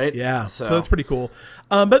 right? Yeah, so that's pretty cool.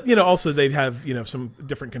 But you know, also they have some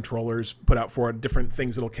different controllers put out for it, different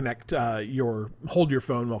things that'll connect hold your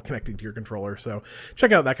phone while connecting to your controller. So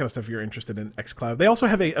check out that kind of stuff if you're interested in xCloud. They also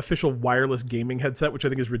have a official wireless gaming headset, which I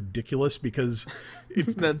think is ridiculous because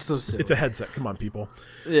it's That's so silly. it's a headset. Come on, people.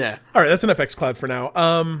 Yeah. All right, that's enough xCloud for now.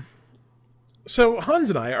 So Hans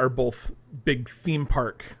and I are both big theme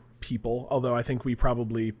park people, although I think we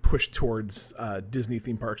probably push towards Disney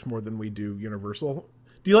theme parks more than we do Universal.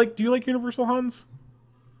 Do you like Universal, Hans?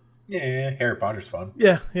 Yeah, Harry Potter's fun.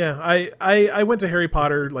 Yeah. I went to Harry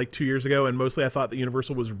Potter like 2 years ago, and mostly I thought that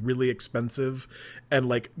Universal was really expensive and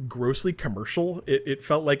like grossly commercial. It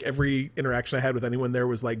felt like every interaction I had with anyone there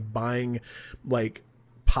was like buying like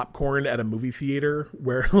popcorn at a movie theater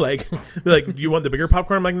where like they're like, do you want the bigger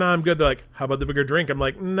popcorn? I'm like, nah, I'm good. They're like, how about the bigger drink? I'm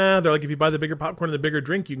like, nah. They're like, if you buy the bigger popcorn and the bigger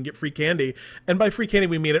drink, you can get free candy. And by free candy,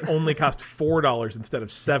 we mean it only cost $4 instead of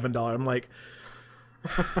 $7. I'm like,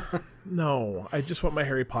 no, I just want my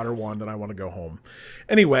Harry Potter wand and I want to go home.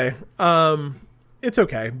 Anyway, it's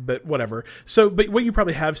okay, but whatever. So, but what you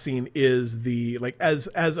probably have seen is the, like, as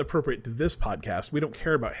appropriate to this podcast, we don't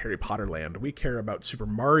care about Harry Potter Land. We care about Super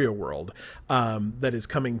Mario World, that is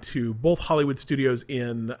coming to both Hollywood Studios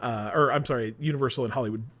Universal and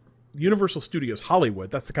Hollywood. Universal Studios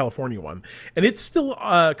Hollywood, that's the California one, and it's still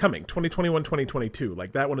coming 2021 2022.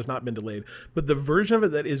 Like, that one has not been delayed, but the version of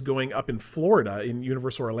it that is going up in Florida in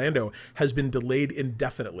Universal Orlando has been delayed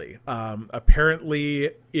indefinitely.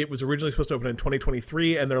 Apparently it was originally supposed to open in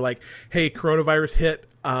 2023, and they're like, hey, coronavirus hit,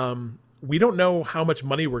 we don't know how much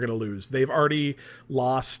money we're going to lose. They've already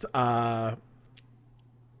lost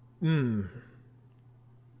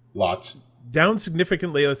Lots. down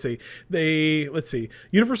significantly. Let's see.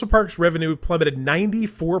 Universal Parks revenue plummeted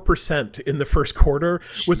 94% in the first quarter,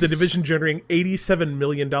 with the division generating $87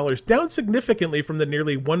 million, down significantly from the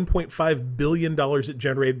nearly $1.5 billion it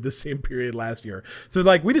generated the same period last year. So,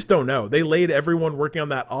 like, we just don't know. They laid everyone working on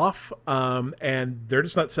that off, and they're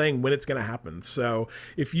just not saying when it's going to happen. So,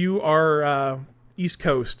 if you are East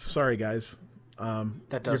Coast, sorry guys.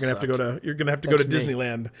 That does you're gonna have to go to That's me.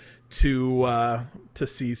 Disneyland to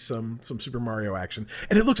see some Super Mario action,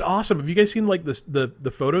 and it looks awesome. Have you guys seen like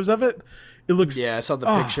the photos of it? It looks I saw the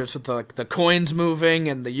pictures with the coins moving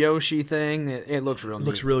and the Yoshi thing. It looks real.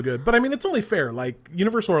 Looks real good. But I mean, it's only fair. Like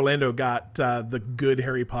Universal Orlando got the good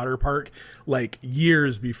Harry Potter park like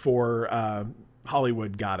years before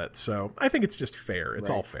Hollywood got it, so I think it's just fair. It's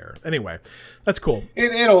all fair. Anyway, that's cool.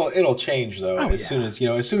 It'll change though as soon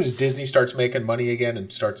as Disney starts making money again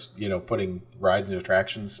and starts putting rides and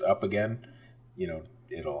attractions up again.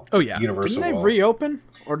 It'll. Oh yeah. Universal. Didn't they reopen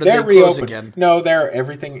or did they're they close reopened again? No, they're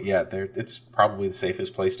everything. Yeah, it's probably the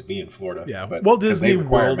safest place to be in Florida. Yeah. But, Walt Disney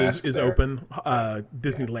World is there. open.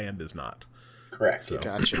 Disneyland is not. Correct. So,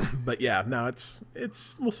 gotcha. But yeah, no, it's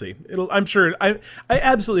we'll see. I'm sure. I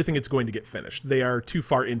absolutely think it's going to get finished. They are too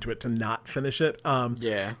far into it to not finish it.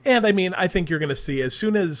 Yeah. And I mean, I think you're going to see as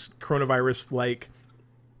soon as coronavirus like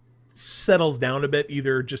settles down a bit,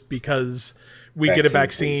 either just because we get a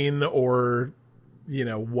vaccine or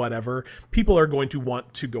whatever, people are going to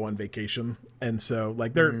want to go on vacation, and so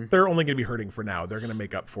like they're only going to be hurting for now. They're going to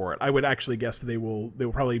make up for it. I would actually guess they will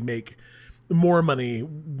probably make more money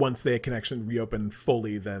once they can actually reopen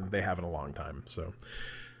fully than they have in a long time. So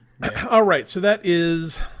all right, so that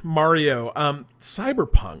is Mario.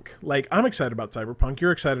 Cyberpunk, like I'm excited about Cyberpunk.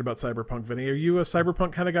 You're excited about Cyberpunk, Vinny. Are you a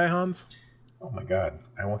Cyberpunk kind of guy, Hans? Oh my god,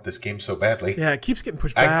 I want this game so badly. Yeah, it keeps getting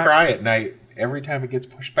pushed back. I cry at night every time it gets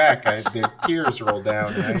pushed back. The tears roll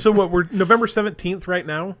down. So what? We're November 17th right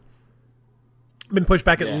now. Been pushed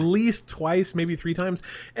back at least twice, maybe 3 times,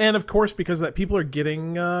 and of course because of that, people are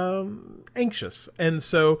getting anxious, and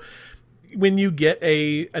so when you get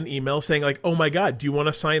an email saying like, "Oh my god, do you want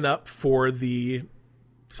to sign up for the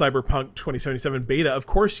Cyberpunk 2077 beta?" Of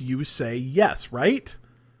course you say yes, right?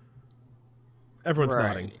 Everyone's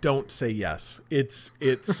nodding. Don't say yes. It's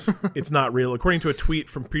not real. According to a tweet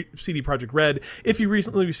from CD Projekt Red, if you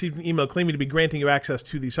recently received an email claiming to be granting you access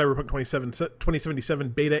to the Cyberpunk 2077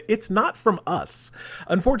 beta, it's not from us.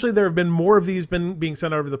 Unfortunately, there have been more of these being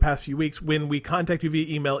sent out over the past few weeks. When we contact you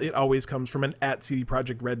via email, it always comes from an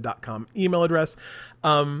 @cdprojectred.com email address.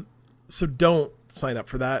 So don't sign up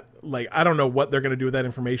for that. Like, I don't know what they're going to do with that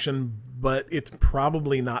information, but it's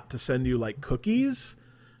probably not to send you like cookies.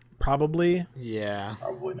 Probably. Yeah.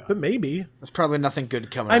 Probably not. But maybe. There's probably nothing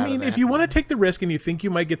good coming out of that. I mean, if you want to take the risk and you think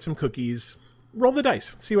you might get some cookies, roll the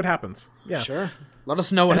dice. See what happens. Yeah. Sure. Let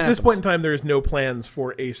us know what happens. happens. At this point in time, there is no plans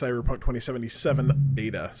for a Cyberpunk 2077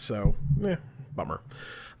 beta, so, bummer.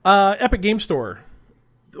 Epic Game Store.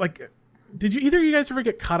 Like, did either of you guys ever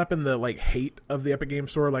get caught up in the, like, hate of the Epic Game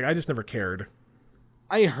Store? Like, I just never cared.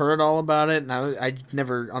 I heard all about it, and I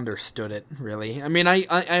never understood it, really. I mean, I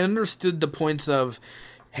understood the points of,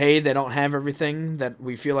 hey, they don't have everything that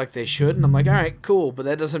we feel like they should, and I'm like, all right, cool, but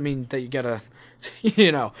that doesn't mean that you gotta,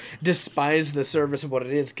 despise the service of what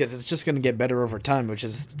it is, because it's just going to get better over time, which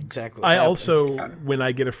is exactly what's happening. Also, when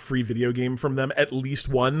I get a free video game from them, at least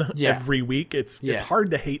one every week, it's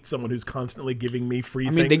hard to hate someone who's constantly giving me free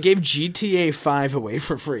things. I mean, they gave GTA 5 away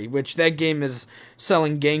for free, which that game is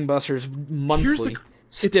selling gangbusters monthly.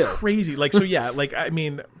 It's crazy. Like, so yeah, like, I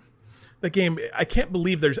mean, the game, I can't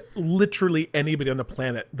believe there's literally anybody on the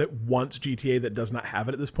planet that wants GTA that does not have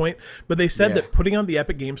it at this point. But they said that putting on the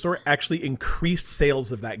Epic Game Store actually increased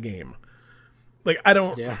sales of that game. Like, I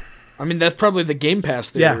don't... Yeah. I mean, that's probably the Game Pass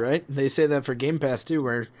theory, right? They say that for Game Pass, too,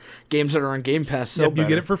 where games that are on Game Pass sell better. You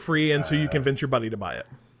get it for free, and so you convince your buddy to buy it.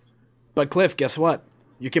 But, Cliff, guess what?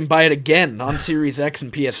 You can buy it again on Series X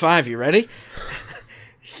and PS5. You ready?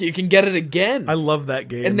 You can get it again. I love that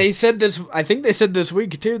game. And they said this, I think they said this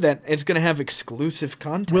week too, that it's going to have exclusive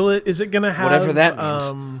content. Is it going to have... Whatever that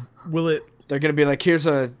means. Will it... They're going to be like, here's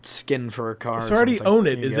a skin for a car. So I already own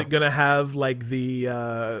it. Is it going to have like the...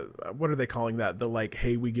 what are they calling that? The like,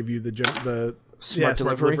 hey, we give you the smart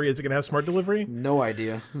delivery? Is it going to have smart delivery? No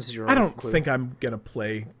idea. I don't think I'm going to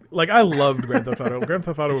play... Like, I loved Grand Theft Auto. Grand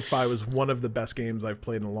Theft Auto 5 was one of the best games I've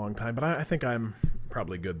played in a long time, but I think I'm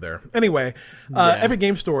probably good there. Anyway, Epic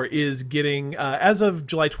Game Store is getting, as of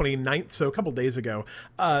July 29th, so a couple days ago,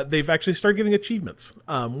 they've actually started getting achievements,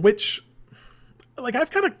 which, like,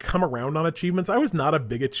 I've kind of come around on achievements. I was not a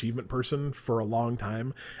big achievement person for a long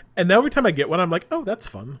time, and now every time I get one, I'm like, oh, that's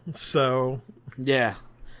fun. So... Yeah.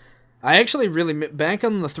 I actually really, back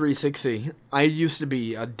on the 360, I used to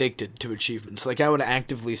be addicted to achievements. Like, I would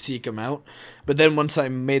actively seek them out. But then once I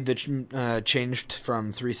made the changed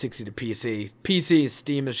from 360 to PC,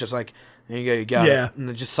 Steam is just like, there you go, you got it. And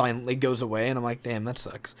it just silently goes away, and I'm like, damn, that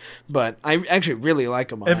sucks. But I actually really like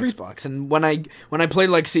them on Xbox. And when I play,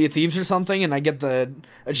 like, Sea of Thieves or something, and I get the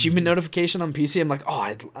achievement notification on PC, I'm like,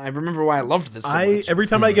 oh, I remember why I loved this so much. Every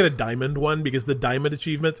time I get a diamond one, because the diamond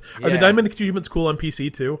achievements... Are the diamond achievements cool on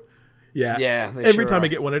PC, too? Yeah. Yeah, they Every sure time are. I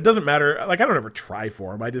get one, it doesn't matter. Like, I don't ever try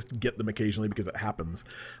for them. I just get them occasionally because it happens.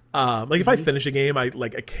 Like, if I finish a game, I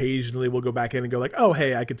like occasionally will go back in and go like, oh,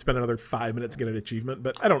 hey, I could spend another 5 minutes to get an achievement.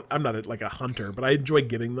 But I'm not like a hunter, but I enjoy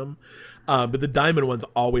getting them. But the diamond ones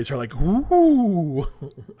always are like, ooh,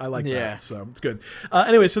 I like that. So it's good.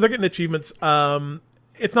 Anyway, so they're getting achievements.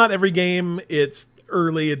 It's not every game. It's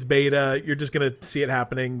early. It's beta. You're just going to see it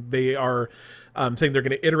happening. They are saying they're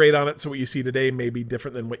going to iterate on it, so what you see today may be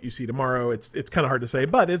different than what you see tomorrow. It's kind of hard to say,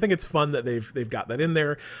 but I think it's fun that they've got that in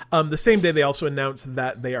there. The same day, they also announced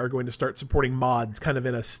that they are going to start supporting mods, kind of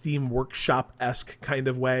in a Steam Workshop-esque kind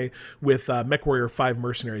of way, with MechWarrior 5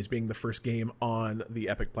 Mercenaries being the first game on the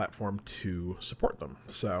Epic platform to support them.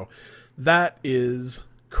 So that is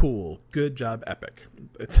cool. Good job, Epic.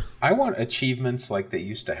 I want achievements like they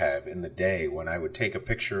used to have in the day when I would take a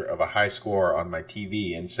picture of a high score on my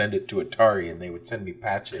TV and send it to Atari, and they would send me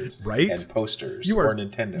patches and posters or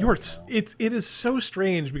Nintendo. It is so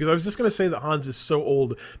strange, because I was just going to say that Hans is so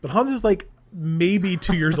old, but Hans is like maybe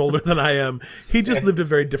 2 years older than I am. He just lived a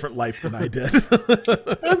very different life than I did.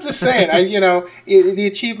 I'm just saying, the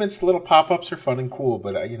achievements, the little pop-ups are fun and cool,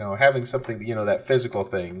 but having something, that physical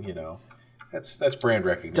thing, That's brand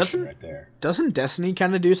recognition right there. Doesn't Destiny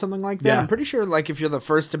kind of do something like that? Yeah. I'm pretty sure, like, if you're the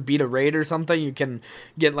first to beat a raid or something, you can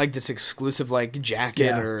get, like, this exclusive, like,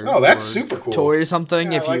 jacket or that's super cool. Toy or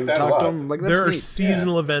something if you talk to them. Like, that's there are neat.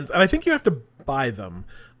 seasonal events, and I think you have to buy them,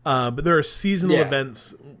 but there are seasonal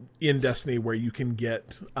events in Destiny where you can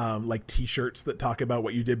get, like, T-shirts that talk about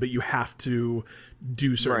what you did, but you have to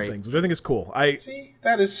do certain things, which I think is cool. See,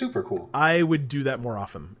 that is super cool. I would do that more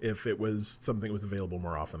often if it was something that was available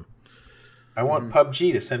more often. I want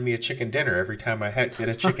PUBG to send me a chicken dinner every time I get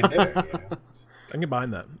a chicken dinner. I can get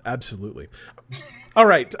behind that. Absolutely. All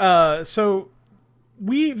right. So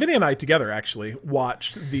Vinny and I together actually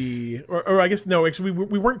watched or I guess, no, actually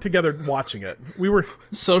we weren't together watching it. We were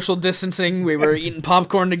social distancing. We were eating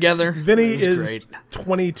popcorn together. Vinny is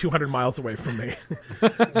 2,200 miles away from me.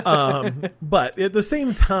 But at the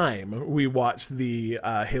same time, we watched the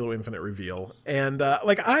Halo Infinite reveal. And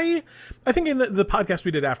I think in the podcast we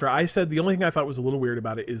did after, I said the only thing I thought was a little weird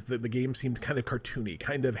about it is that the game seemed kind of cartoony,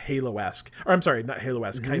 kind of Halo-esque. Or I'm sorry, not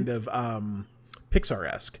Halo-esque, kind of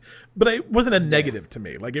Pixar-esque, but it wasn't a negative to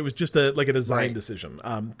me. Like, it was just a design decision.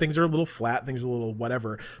 Things are a little flat, things are a little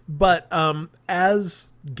whatever, but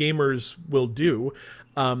as gamers will do,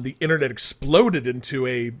 the internet exploded into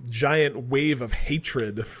a giant wave of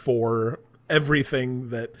hatred for everything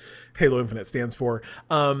that Halo Infinite stands for.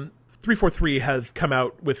 343 has come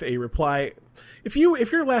out with a reply. If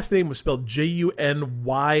your last name was spelled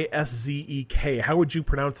Junyszek, how would you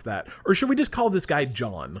pronounce that? Or should we just call this guy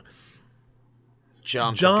John?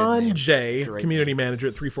 John J, community manager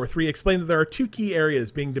at 343, explained that there are two key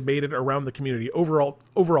areas being debated around the community: overall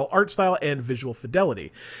art style and visual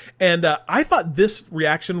fidelity. And I thought this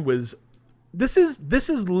reaction was, this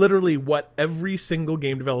is literally what every single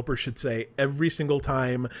game developer should say every single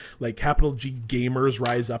time, like, capital G gamers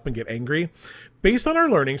rise up and get angry. Based on our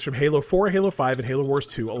learnings from Halo 4, Halo 5, and Halo Wars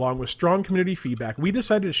 2, along with strong community feedback, we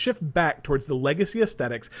decided to shift back towards the legacy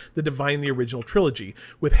aesthetics that define the original trilogy.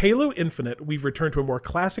 With Halo Infinite, we've returned to a more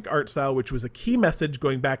classic art style, which was a key message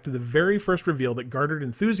going back to the very first reveal that garnered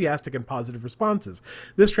enthusiastic and positive responses.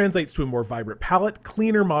 This translates to a more vibrant palette,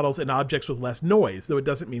 cleaner models, and objects with less noise, though it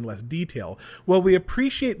doesn't mean less detail. While we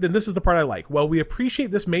appreciate, then this is the part I like, while we appreciate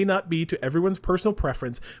this may not be to everyone's personal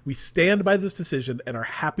preference, we stand by this decision and are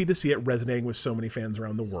happy to see it resonating with so many fans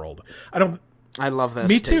around the world. I love that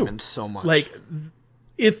statement so much. Like,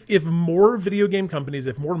 if more video game companies,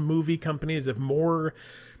 if more movie companies, if more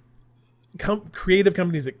creative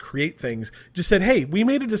companies that create things just said, hey, we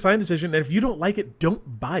made a design decision, and if you don't like it,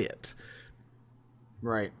 don't buy it.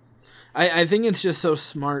 Right. I think it's just so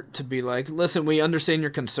smart to be like, listen, we understand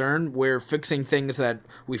your concern. We're fixing things that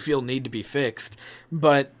we feel need to be fixed.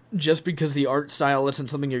 But just because the art style isn't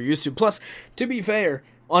something you're used to. Plus, to be fair,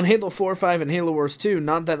 on Halo 4, 5, and Halo Wars 2,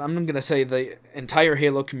 not that I'm going to say the entire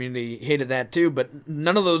Halo community hated that too, but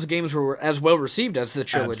none of those games were as well received as the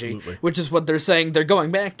trilogy, which is what they're saying they're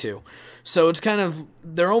going back to. So it's kind of,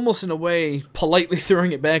 they're almost in a way politely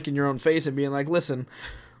throwing it back in your own face and being like, listen,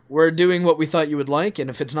 we're doing what we thought you would like, and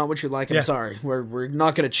if it's not what you like, I'm sorry. We're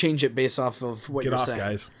not going to change it based off of what you're saying. Get off,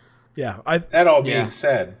 guys. Yeah. That all being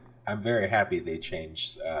said, I'm very happy they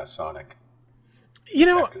changed Sonic.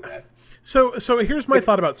 So here's my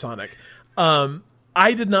thought about Sonic.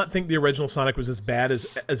 I did not think the original Sonic was as bad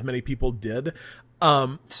as many people did.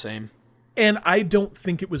 Same. And I don't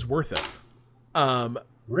think it was worth it.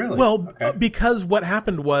 Really? Well, Okay. because what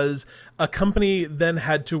happened was a company then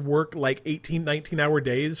had to work like 18, 19-hour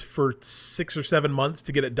days for 6 or 7 months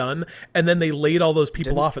to get it done, and then they laid all those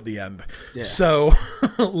people off at the end. Yeah. So,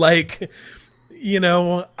 like, you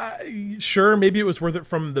know, sure, maybe it was worth it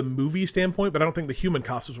from the movie standpoint, but I don't think the human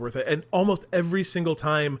cost was worth it. And almost every single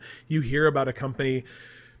time you hear about a company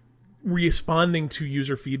responding to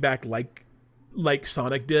user feedback like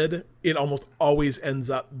Sonic did, it almost always ends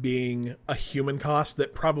up being a human cost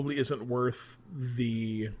that probably isn't worth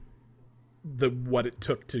the what it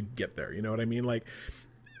took to get there. You know what I mean? Like,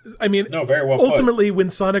 No, very well ultimately, when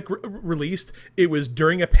Sonic released, it was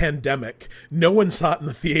during a pandemic. No one saw it in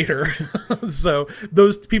the theater. So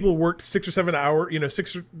those people worked 6 or 7 hour, 18,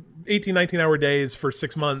 19-hour days for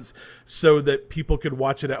 6 months so that people could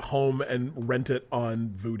watch it at home and rent it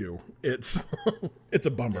on Vudu. It's it's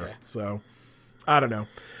a bummer. Yeah. So I don't know.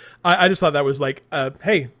 I just thought that was like,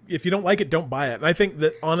 hey, if you don't like it, don't buy it. And I think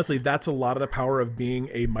that, honestly, that's a lot of the power of being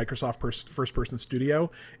a Microsoft first-person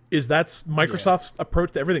studio, is that's Microsoft's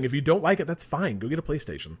approach to everything. If you don't like it, that's fine. Go get a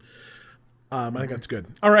PlayStation. I think that's good.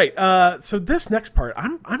 All right. So this next part,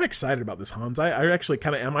 I'm excited about this, Hans. I actually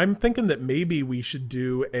kind of am. I'm thinking that maybe we should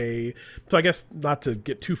do so I guess not to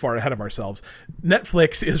get too far ahead of ourselves,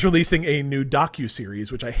 Netflix is releasing a new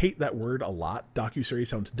docuseries, which I hate that word a lot. Docuseries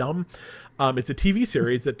sounds dumb. It's a TV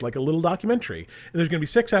series that's like a little documentary, and there's going to be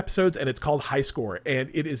 6 episodes, and it's called High Score, and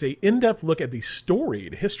it is a in-depth look at the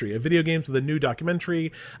storied history of video games with a new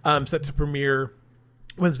documentary set to premiere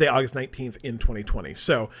Wednesday, August 19th in 2020.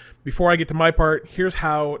 So before I get to my part, here's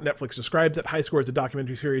how Netflix describes it. High Score is a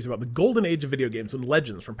documentary series about the golden age of video games when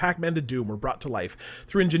legends from Pac-Man to Doom were brought to life.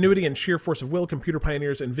 Through ingenuity and sheer force of will, computer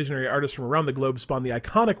pioneers and visionary artists from around the globe spawned the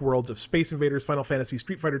iconic worlds of Space Invaders, Final Fantasy,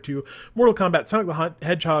 Street Fighter II, Mortal Kombat, Sonic the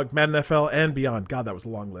Hedgehog, Madden NFL, and beyond. God, that was a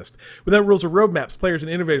long list. Without rules or roadmaps, players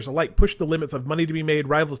and innovators alike pushed the limits of money to be made,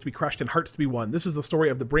 rivals to be crushed, and hearts to be won. This is the story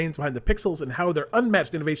of the brains behind the pixels and how their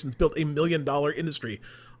unmatched innovations built $1 million industry.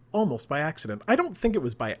 Almost by accident. I don't think it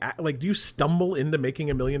was by do you stumble into making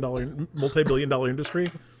 $1 million multi-billion-dollar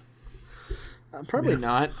industry? Probably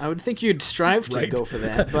not. I would think you'd strive to Right. go for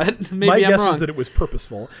that, but maybe My I'm guess wrong. is that it was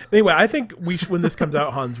purposeful. Anyway, I think when this comes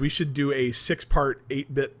out, Hans, we should do a 6-part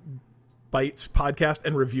 8-bit bytes podcast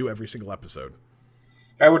and review every single episode.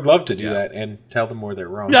 I would love to do that and tell them where they're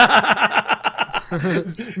wrong.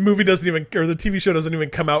 Movie doesn't even, or the TV show doesn't even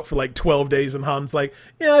come out for like 12 days, and Hans like,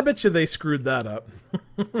 yeah, I bet you they screwed that up.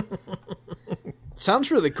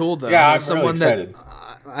 Sounds really cool, though. Yeah, As I'm really excited.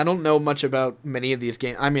 I don't know much about many of these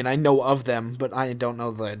games. I mean, I know of them, but I don't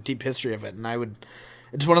know the deep history of it. And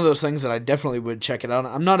it's one of those things that I definitely would check it out.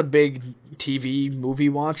 I'm not a big TV movie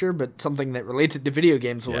watcher, but something that relates it to video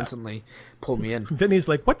games will instantly pull me in. Vinny's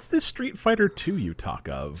like, what's this Street Fighter 2 you talk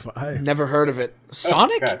of? Never heard of it.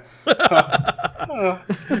 Sonic? God.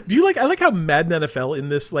 Do you I like how Madden NFL in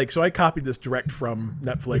this, so I copied this direct from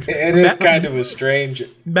Netflix. It is kind of a strange.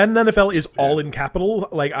 Madden NFL is all in capital.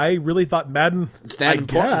 I really thought Madden, that I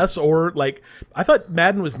important. guess, or I thought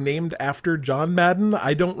Madden was named after John Madden.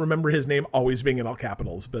 I don't remember his name always being in all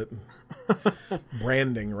capitals, but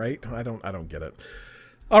branding, right? I don't get it.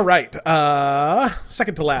 All right,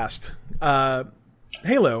 second to last,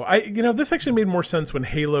 Halo. This actually made more sense when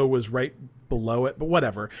Halo was right below it, but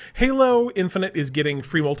whatever. Halo Infinite is getting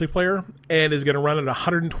free multiplayer and is going to run at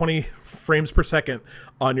 120 frames per second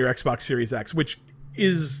on your Xbox Series X, which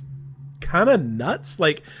is kind of nuts.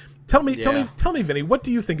 Tell me, Vinny, what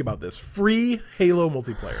do you think about this free Halo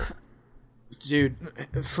multiplayer? Dude,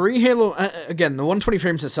 free Halo, again, the 120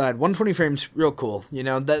 frames aside, 120 frames, real cool.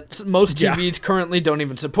 That's most TVs currently don't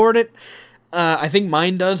even support it. I think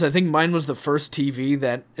mine does. I think mine was the first TV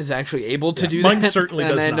that is actually able to do that. Mine certainly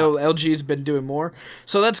does not. And I know LG's been doing more.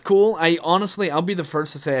 So that's cool. I'll be the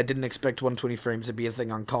first to say I didn't expect 120 frames to be a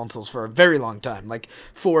thing on consoles for a very long time,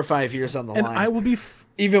 4 or 5 years on the line. And I will be...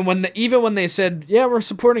 Even when they said, yeah, we're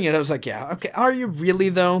supporting it, I was like, yeah, okay, are you really,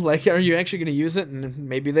 though? Are you actually going to use it? And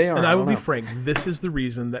maybe they are. And I will be frank, this is the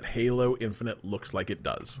reason that Halo Infinite looks like it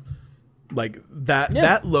does.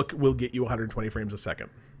 That look will get you 120 frames a second.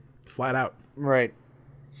 Flat out. Right.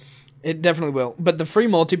 It definitely will. But the free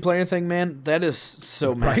multiplayer thing, man, that is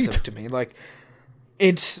so massive to me.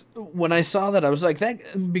 It's when I saw that, I was like,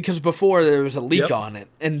 that, because before there was a leak on it,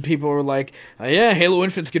 and people were like, oh, yeah, Halo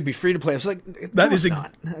Infinite's gonna be free to play. I was like, that is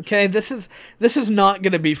not. Okay, this is not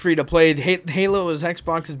gonna be free to play. Halo is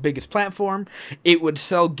Xbox's biggest platform. It would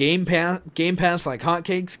sell Game Pass like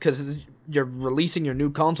hotcakes because you're releasing your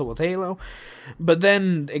new console with Halo. But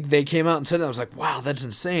then they came out and said it. I was like, wow, that's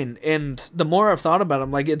insane. And the more I've thought about it,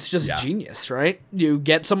 I'm like, it's just genius, right? You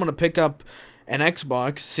get someone to pick up an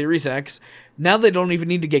Xbox Series X, now they don't even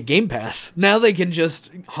need to get Game Pass. Now they can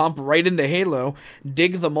just hop right into Halo,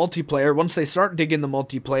 dig the multiplayer. Once they start digging the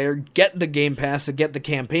multiplayer, get the Game Pass and get the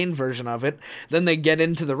campaign version of it, then they get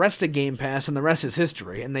into the rest of Game Pass, and the rest is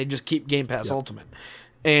history, and they just keep Game Pass Ultimate.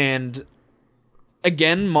 And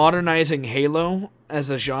again, modernizing Halo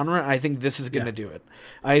as a genre, I think this is going to do it.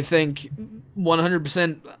 I think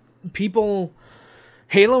 100% people...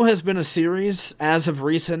 Halo has been a series, as of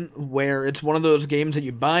recent, where it's one of those games that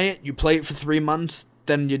you buy it, you play it for 3 months,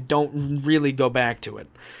 then you don't really go back to it.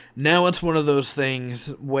 Now it's one of those things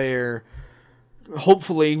where,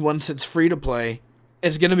 hopefully, once it's free to play,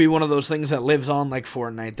 it's going to be one of those things that lives on like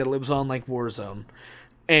Fortnite, that lives on like Warzone.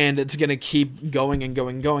 And it's going to keep going and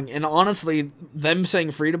going and going. And honestly, them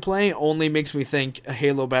saying free to play only makes me think a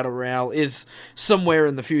Halo Battle Royale is somewhere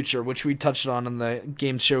in the future, which we touched on in the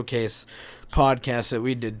Games Showcase podcast that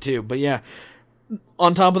we did too. But yeah,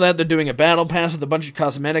 on top of that, they're doing a battle pass with a bunch of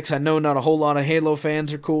cosmetics. I know not a whole lot of Halo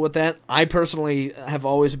fans are cool with that. I personally have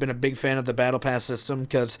always been a big fan of the battle pass system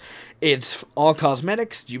because it's all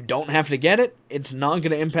cosmetics. You don't have to get it. It's not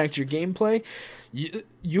going to impact your gameplay.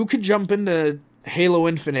 You could jump into Halo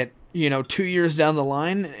Infinite, 2 years down the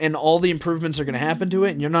line, and all the improvements are going to happen to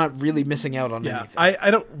it, and you're not really missing out on anything.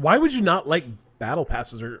 I don't. Why would you not like battle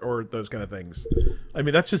passes or those kind of things? I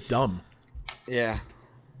mean, that's just dumb. Yeah,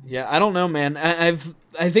 I don't know, man. I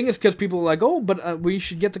think it's because people are like, oh, but we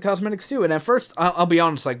should get the cosmetics too. And at first, I'll be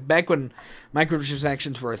honest, like back when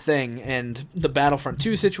microtransactions were a thing, and the Battlefront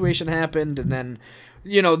 2 situation happened, and then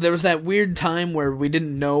there was that weird time where we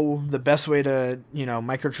didn't know the best way to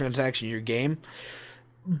microtransaction your game.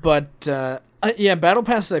 But battle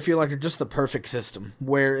passes I feel like are just the perfect system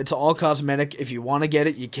where it's all cosmetic. If you want to get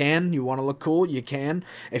it, you can. You want to look cool, you can.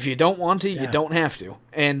 If you don't want to, you don't have to.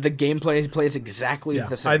 And the gameplay plays exactly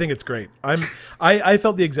the same. I think it's great. I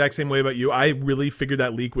felt the exact same way about you. I really figured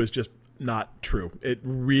that leak was just not true. It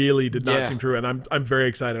really did not seem true, and I'm very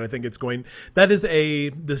excited. I think that is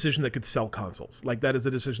a decision that could sell consoles. Like, that is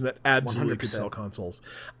a decision that absolutely 100%. Could sell consoles.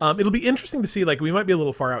 It'll be interesting to see, like, we might be a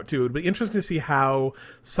little far out too. It'll be interesting to see how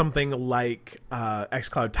something like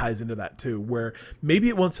xCloud ties into that too, where maybe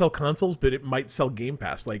it won't sell consoles, but it might sell Game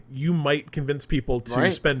Pass. Like, you might convince people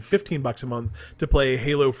to spend $15 a month to play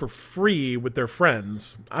Halo for free with their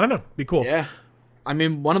friends. I don't know. Be cool. Yeah. I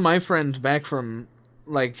mean, one of my friends back from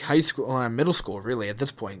like high school, or middle school, really, at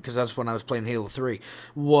this point, because that's when I was playing Halo 3,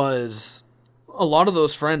 was a lot of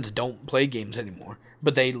those friends don't play games anymore,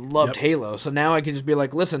 but they loved Halo. So now I can just be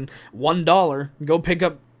like, listen, $1, go pick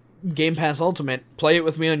up Game Pass Ultimate, play it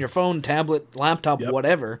with me on your phone, tablet, laptop,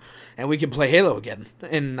 whatever, and we can play Halo again.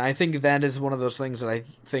 And I think that is one of those things that I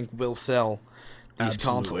think will sell these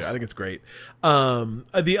consoles. I think it's great.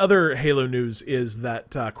 The other Halo news is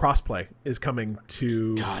that crossplay is coming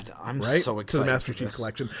to so excited to the Master Chief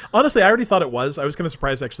Collection. Honestly, I already thought it was. I was kind of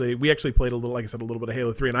surprised, actually. We actually played a little bit of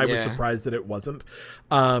Halo 3, and I was surprised that it wasn't.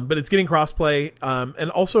 But it's getting crossplay,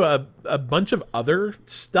 and also a bunch of other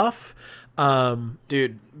stuff.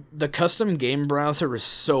 Dude, the custom game browser is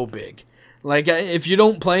so big. Like, if you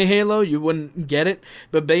don't play Halo, you wouldn't get it.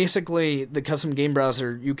 But basically, the custom game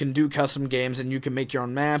browser, you can do custom games, and you can make your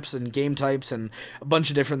own maps and game types and a bunch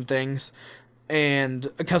of different things. And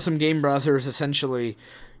a custom game browser is essentially,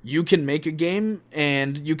 you can make a game,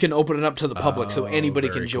 and you can open it up to the public, so anybody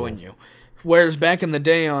can join you. Whereas back in the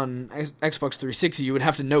day on Xbox 360, you would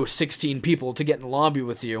have to know 16 people to get in a lobby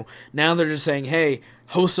with you. Now they're just saying, hey,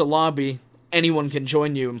 host a lobby, anyone can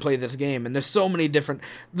join you and play this game. And there's so many different...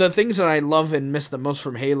 The things that I love and miss the most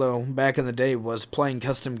from Halo back in the day was playing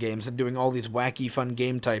custom games and doing all these wacky, fun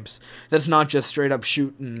game types. That's not just straight up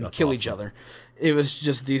shoot and kill each other. It was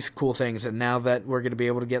just these cool things. And now that we're going to be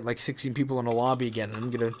able to get like 16 people in a lobby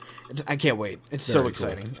again, I can't wait. It's very so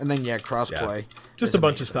exciting. Cool. And then, crossplay. Just a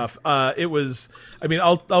bunch of stuff. It was... I mean,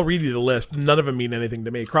 I'll read you the list. None of them mean anything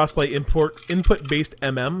to me. Crossplay input-based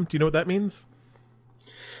MM. Do you know what that means?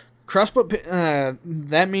 Crossplay,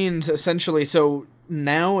 that means essentially, so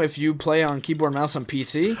now if you play on keyboard and mouse on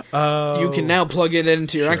PC, you can now plug it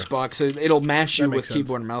into your Xbox. So it'll match you with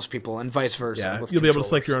keyboard and mouse people, and vice versa. Yeah, you'll be able to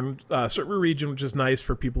select your own server region, which is nice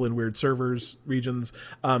for people in weird regions.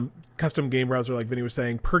 Custom game browser, like Vinny was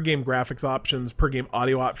saying, per game graphics options, per game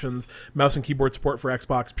audio options, mouse and keyboard support for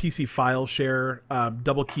Xbox, PC file share,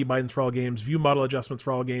 double key bindings for all games, view model adjustments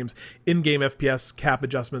for all games, in-game FPS cap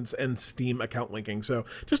adjustments, and Steam account linking. So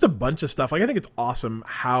just a bunch of stuff. Like, I think it's awesome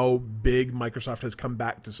how big Microsoft has come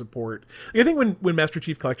back to support. Like, I think when Master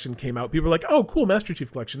Chief Collection came out, people were like, oh, cool, Master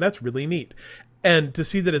Chief Collection, that's really neat. And to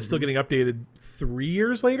see that it's still getting updated 3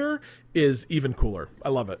 years later is even cooler. I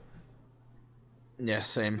love it. Yeah,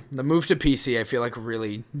 same. The move to PC, I feel like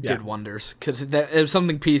really Yeah. did wonders because it was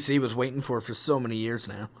something PC was waiting for so many years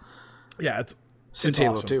now. Yeah, Since it's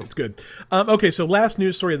Halo awesome. 2. It's good. Okay, so last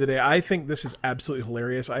news story of the day. I think this is absolutely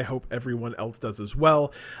hilarious. I hope everyone else does as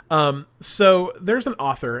well. So there's an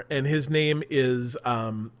author, and his name is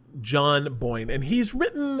John Boyne, and he's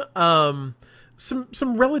written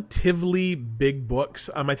some relatively big books.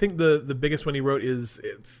 I think the biggest one he wrote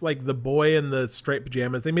it's like The Boy in the Striped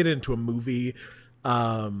Pajamas. They made it into a movie.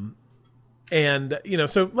 And,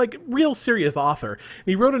 so like real serious author.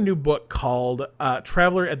 He wrote a new book called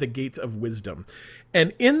Traveler at the Gates of Wisdom.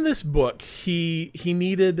 And in this book, he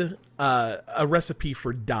needed a recipe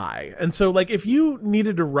for dye. And so like if you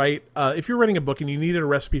needed to write, if you're writing a book and you needed a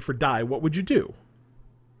recipe for dye, what would you do?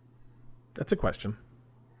 That's a question.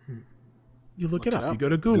 You look it up. You go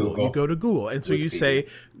to Google. You go to Google. And so you say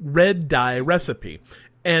red dye recipe.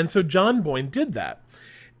 And so John Boyne did that.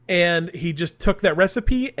 And he just took that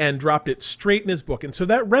recipe and dropped it straight in his book. And so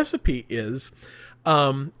that recipe is,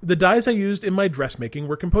 the dyes I used in my dressmaking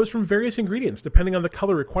were composed from various ingredients, depending on the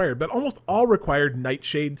color required, but almost all required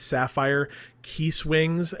nightshade, sapphire, key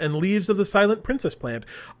swings, and leaves of the silent princess plant,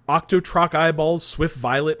 octotroch eyeballs, swift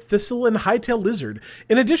violet, thistle, and hightail lizard.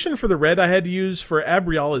 In addition, for the red I had to use for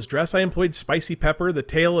Abriala's dress, I employed spicy pepper, the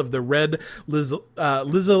tail of the red Lizalfos,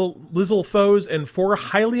 and 4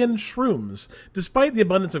 Hylian shrooms. Despite the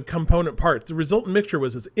abundance of component parts, the resultant mixture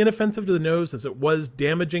was as inoffensive to the nose as it was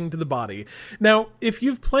damaging to the body. Now, if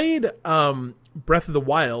you've played Breath of the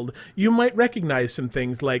Wild, you might recognize some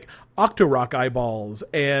things like octorock eyeballs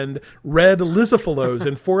and red Lizophilos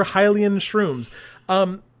and 4 Hylian shrooms.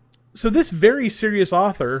 So this very serious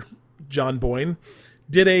author, John Boyne,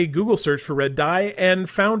 did a Google search for red dye and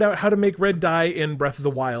found out how to make red dye in Breath of the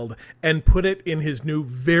Wild and put it in his new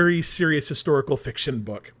very serious historical fiction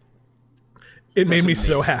book. It made me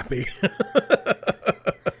so happy.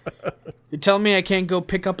 You're telling me I can't go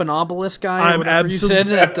pick up an obelisk guy or whatever you said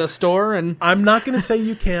at the store? And I'm not going to say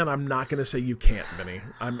you can. I'm not going to say you can't, Vinny.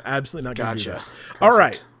 I'm absolutely not going to do that. Perfect. All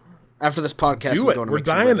right. After this podcast, Do it. We're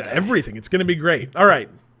dying everything. It's going to be great. All right.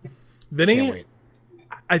 Vinny, Can't wait.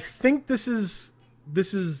 I think this is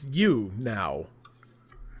you now.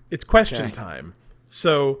 It's question time.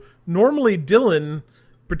 So normally Dylan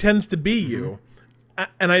pretends to be you.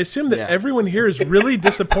 And I assume that everyone here is really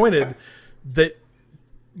disappointed that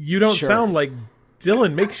you don't sound like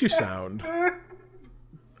Dylan makes you sound.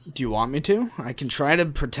 Do you want me to? I can try to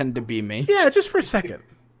pretend to be me. Yeah, just for a second.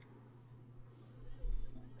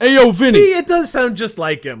 Hey, yo, Vinny. See, it does sound just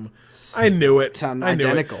like him. I knew it. Sound I knew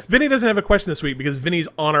identical. It. Vinny doesn't have a question this week because Vinny's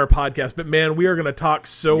on our podcast. But man, we are going to talk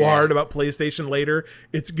so hard about PlayStation later.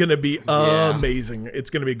 It's going to be amazing. It's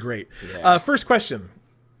going to be great. Yeah. First question.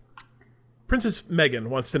 Princess Megan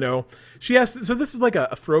wants to know. She asked, so this is like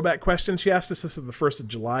a throwback question. She asked us this is the 1st of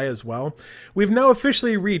July as well. We've now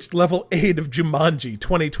officially reached level 8 of Jumanji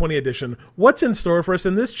 2020 edition. What's in store for us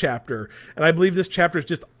in this chapter? And I believe this chapter is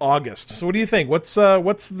just August. So what do you think? What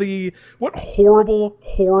horrible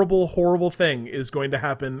thing is going to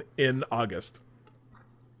happen in August?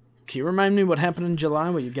 Can you remind me what happened in July?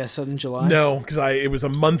 What you guys said in July? No, because it was a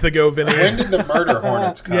month ago, Vinny. When did the murder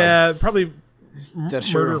hornets come? Yeah, probably.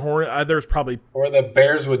 That's Murder true. Hornet. There's probably the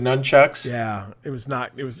bears with nunchucks. Yeah, it was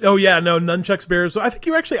not. It was. Oh yeah, no nunchucks bears. I think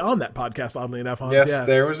you were actually on that podcast. Oddly enough, Hans. Yes, yeah.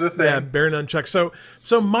 there was a thing. Yeah, bear nunchucks.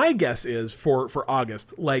 So my guess is for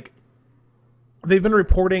August, like they've been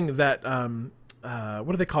reporting that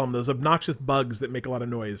what do they call them? Those obnoxious bugs that make a lot of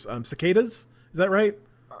noise. Cicadas. Is that right?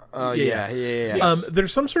 Yeah. Yes.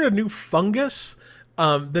 There's some sort of new fungus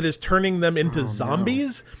that is turning them into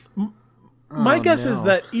zombies. No. My guess is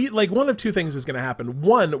that one of two things is going to happen.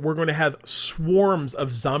 One, we're going to have swarms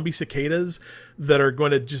of zombie cicadas that are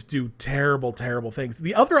going to just do terrible, terrible things.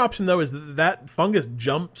 The other option, though, is that fungus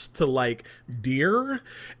jumps to like deer,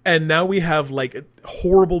 and now we have like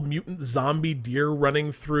horrible mutant zombie deer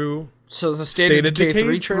running through. So the State of Decay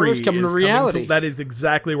 3 trailer is coming to reality. That is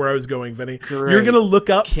exactly where I was going, Vinny. Great. You're going to look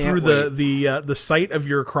up through the sight of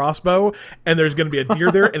your crossbow, and there's going to be a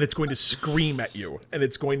deer there, and it's going to scream at you, and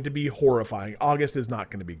it's going to be horrifying. August is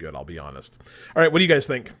not going to be good, I'll be honest. All right, what do you guys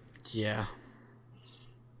think? Yeah.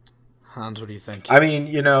 Hans, what do you think? I mean,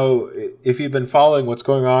 if you've been following what's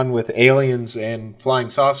going on with aliens and flying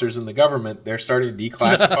saucers in the government, they're starting to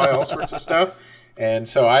declassify all sorts of stuff. And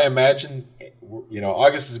so I imagine,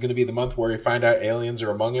 August is going to be the month where we find out aliens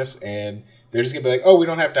are among us, and they're just going to be like, oh, we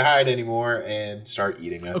don't have to hide anymore, and start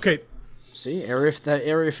eating us. Okay. See, that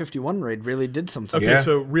Area 51 raid really did something. Okay,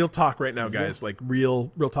 so real talk right now, guys. Like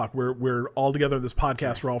real talk. We're all together in this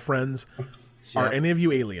podcast. We're all friends. Yeah. Are any of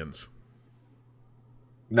you aliens?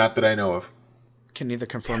 Not that I know of. Can neither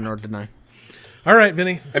confirm nor deny. All right,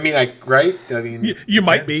 Vinny. I mean, right? I mean, You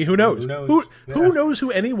might be. Who knows? Who Yeah. knows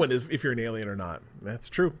who anyone is if you're an alien or not? That's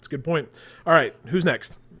true. It's a good point. All right, who's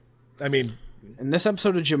next? I mean, In this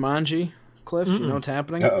episode of Jumanji, Cliff, you know what's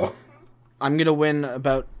happening? Uh-oh. I'm gonna win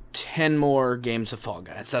about 10 more games of Fall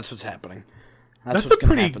Guys. That's what's happening. That's what's a gonna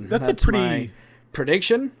pretty- happen. that's a pretty- my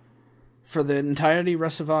prediction for the entirety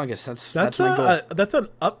rest of August. That's my goal. that's an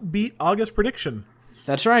upbeat August prediction.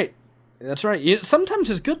 That's right. That's right. Sometimes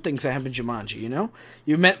there's good things that happen in Jumanji. You know,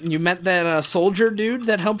 you met that soldier dude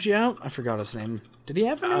that helped you out. I forgot his name. Did he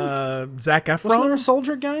have a name? Zac Wasn't there a Efron.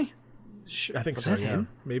 soldier guy? I think Was so. that Yeah, him?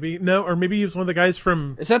 maybe no, or maybe he was one of the guys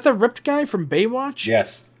from. Is that the ripped guy from Baywatch?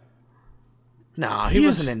 Yes. No, he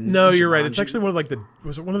wasn't in. No, you're right. It's Jumanji. actually one of like the.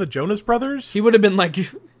 Was it one of the Jonas Brothers? He would have been like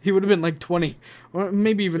 20, or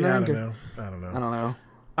maybe even Yeah, I younger. don't know. I don't know. I don't know.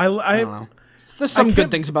 I I don't know. There's some can't-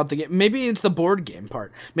 good things about the game. Maybe it's the board game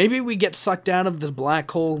part. Maybe we get sucked out of this black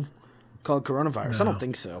hole called coronavirus. I don't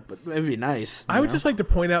think so, but it'd be nice. I would just like to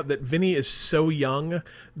point out that Vinny is so young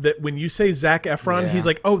that when you say Zac Efron, Yeah. he's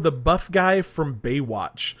like, oh, the buff guy from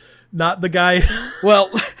Baywatch, not the guy. Well,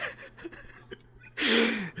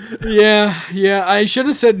 yeah. I should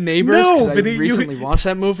have said Neighbors No, because I Vinny, you- recently watched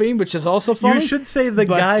that movie, which is also funny. You should say the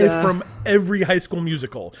but, guy from every High School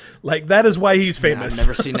Musical. Like that is why he's I've famous.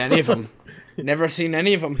 never seen any of them. Never seen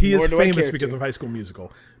any of them. He is nor do I famous care because to. of High School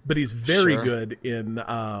Musical, but he's very Sure. good in.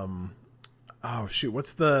 Oh shoot,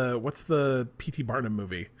 what's the P.T. Barnum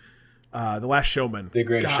movie? The Last Showman. The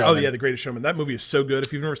Greatest Oh Showman. yeah, The Greatest Showman. That movie is so good.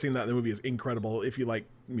 If you've never seen that, the movie is incredible. If you like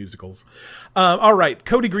musicals. All right,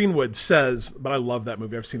 Cody Greenwood says, but I love that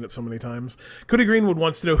movie. I've seen it so many times. Cody Greenwood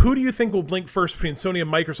wants to know, who do you think will blink first between Sony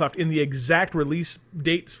and Microsoft in the exact release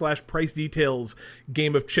date / price details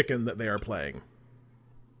game of chicken that they are playing?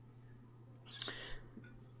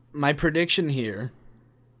 My prediction here,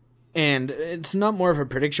 and it's not more of a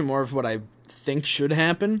prediction, more of what I think should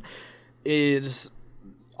happen, is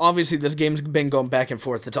obviously this game's been going back and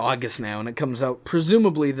forth. It's August now, and it comes out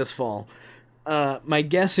presumably this fall. My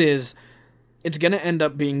guess is it's going to end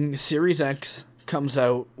up being Series X comes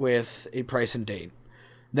out with a price and date.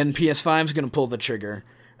 Then PS5 is going to pull the trigger,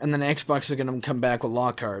 and then Xbox is going to come back with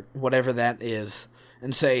Lockhart, whatever that is,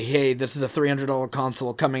 and say, hey, this is a $300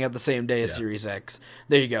 console coming out the same day as Series X.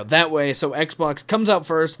 There you go. That way, so Xbox comes out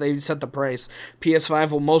first, they set the price, PS5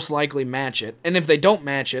 will most likely match it, and if they don't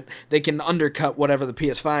match it, they can undercut whatever the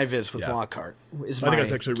PS5 is with Lockhart. I think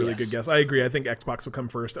that's actually a really good guess. I agree. I think Xbox will come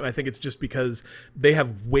first, and I think it's just because they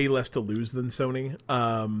have way less to lose than Sony.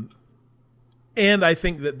 And I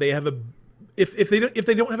think that they have if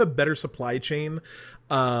they don't have a better supply chain,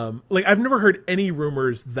 like I've never heard any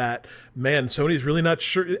rumors that, man, Sony's really not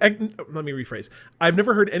sure. Let me rephrase. I've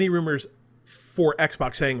never heard any rumors for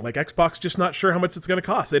Xbox saying, like, Xbox just not sure how much it's going to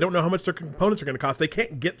cost. They don't know how much their components are going to cost. They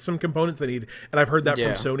can't get some components they need. And I've heard that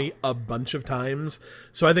from Sony a bunch of times.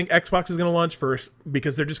 So I think Xbox is going to launch first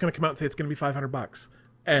because they're just going to come out and say it's going to be $500.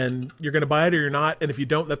 And you're going to buy it or you're not. And if you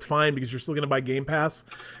don't, that's fine because you're still going to buy Game Pass.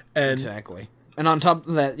 And Exactly. And on top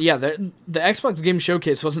of that, the Xbox Game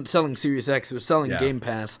Showcase wasn't selling Series X; it was selling Game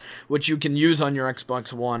Pass, which you can use on your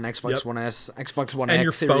Xbox One, Xbox One S, Xbox One and X,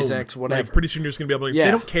 your Series phone. X, whatever. Like, pretty soon you're just going to be able to... Yeah.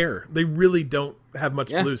 They don't care. They really don't have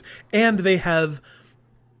much to lose. And they have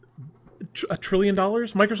 $1 trillion.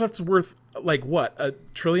 Microsoft's worth, like, what? $1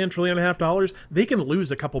 trillion and a half dollars? They can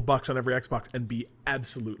lose a couple bucks on every Xbox and be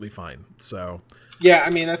absolutely fine. So... Yeah,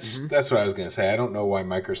 I mean that's what I was going to say. I don't know why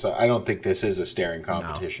Microsoft. I don't think this is a staring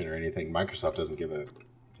competition or anything. Microsoft doesn't give a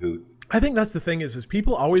hoot. I think that's the thing is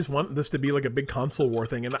people always want this to be like a big console war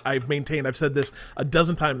thing, and I've said this a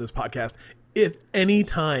dozen times in this podcast. If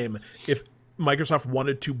Microsoft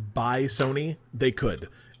wanted to buy Sony, they could,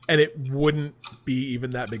 and it wouldn't be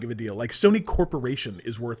even that big of a deal. Like Sony Corporation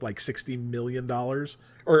is worth like $60 million,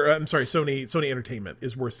 or I'm sorry, Sony Entertainment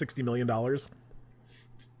is worth $60 million.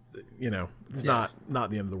 You know, it's not the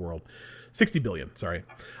end of the world. 60 billion, sorry.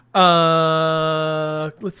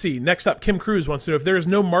 Let's see. Next up, Kim Cruz wants to know, if there is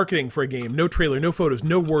no marketing for a game, no trailer, no photos,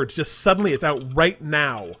 no words, just suddenly it's out right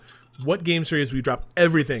now, what game series would you drop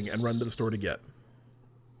everything and run to the store to get?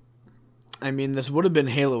 I mean, this would have been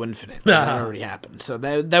Halo Infinite. That already happened, so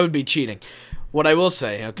that would be cheating. What I will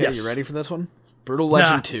say, okay, you ready for this one? Brutal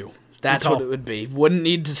Legend 2. That's what it would be. Wouldn't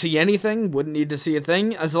need to see anything. Wouldn't need to see a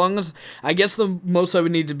thing. As long as... I guess the most I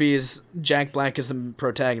would need to be is Jack Black as the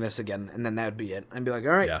protagonist again, and then that would be it. I'd be like, all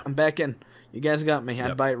right, I'm back in. You guys got me.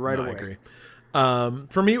 I'd buy it right away. I agree.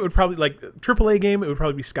 For me, it would probably, like, AAA game, it would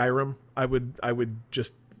probably be Skyrim. I would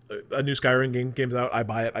just a new Skyrim game comes out, I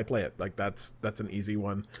buy it, I play it. Like that's an easy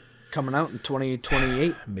one. Coming out in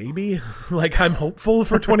 2028. Maybe. Like I'm hopeful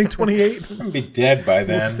for 2028. I'm gonna be dead by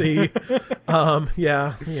then. We'll see.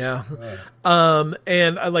 Yeah.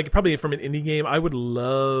 And I like probably from an indie game, I would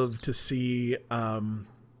love to see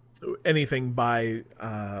anything by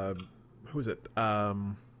who is it?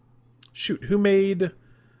 Who made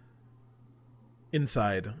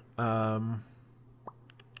Inside?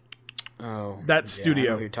 That studio. I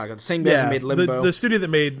know who you're talking about. The same guys that made Limbo. The studio that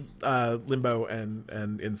made Limbo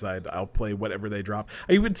and Inside. I'll play whatever they drop.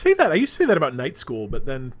 I would say that. I used to say that about Night School, but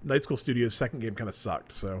then Night School Studios' second game kind of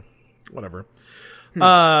sucked. So, whatever.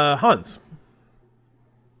 Hans.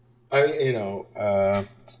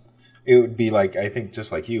 It would be like, I think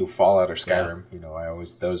just like you, Fallout or Skyrim. Yeah.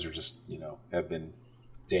 Those are just have been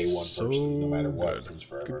day one purchases no matter what since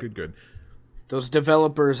forever. Good. Those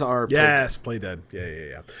developers are Playdead.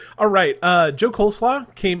 Yeah. All right. Joe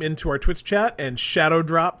Coleslaw came into our Twitch chat and shadow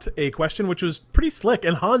dropped a question, which was pretty slick.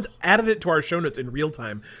 And Hans added it to our show notes in real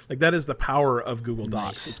time. Like that is the power of Google Docs.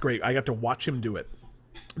 Nice. It's great. I got to watch him do it.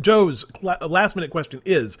 Joe's last minute question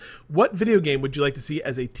is, what video game would you like to see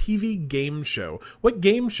as a TV game show? What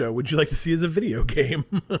game show would you like to see as a video game?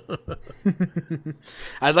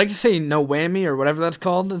 I'd like to say No Whammy or whatever that's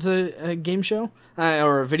called as a game show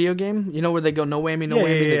or a video game. You know where they go no whammy, no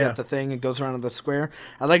whammy. They got the thing, it goes around in the square.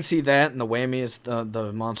 I'd like to see that, and the whammy is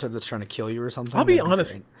the monster that's trying to kill you or something. I'll be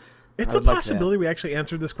honest. It's a possibility we actually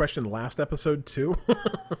answered this question last episode too.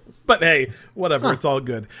 But hey, whatever. It's all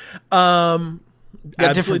good.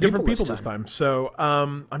 Absolutely different people this time. So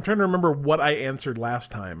I'm trying to remember what I answered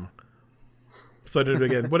last time. So I did it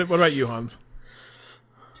again. What about you, Hans?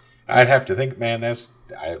 I'd have to think, man. I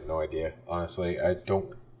have no idea. Honestly, I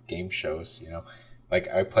don't game shows. Like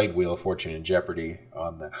I played Wheel of Fortune and Jeopardy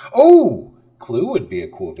on the. Oh, Clue would be a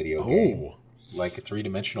cool video game. Like a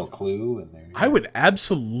 3-dimensional Clue, and I would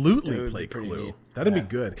absolutely play Clue. Neat. That'd be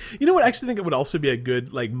good. You know what? I actually think it would also be a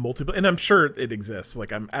good like multiple, and I'm sure it exists.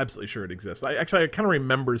 Like I'm absolutely sure it exists. I kind of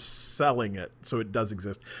remember selling it, so it does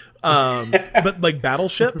exist. But like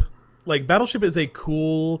Battleship, is a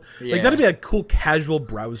cool. Like that'd be a cool casual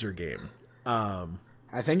browser game.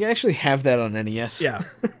 I think I actually have that on NES. Yeah,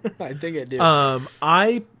 I think I do.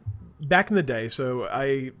 Back in the day, so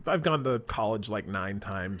I've gone to college like 9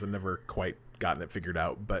 times and never quite gotten it figured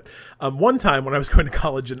out. But one time when I was going to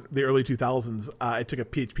college in the early 2000s, I took a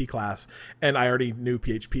PHP class, and I already knew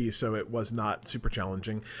PHP, so it was not super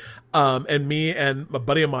challenging. And me and a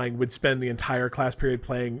buddy of mine would spend the entire class period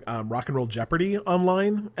playing Rock and Roll Jeopardy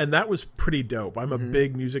online, and that was pretty dope. I'm a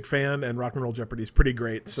big music fan, and Rock and Roll Jeopardy is pretty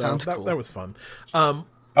great. So that was fun. Oh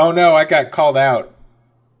no, I got called out.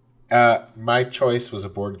 My choice was a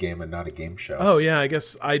board game and not a game show. Oh yeah, I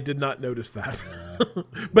guess I did not notice that.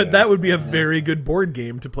 But that would be a very good board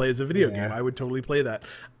game to play as a video game. I would totally play that.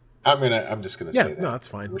 I'm just gonna say that. No, that's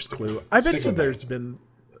fine. Clue. I bet you there's been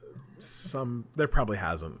some. There probably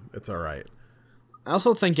hasn't. It's all right. I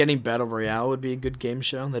also think any Battle Royale would be a good game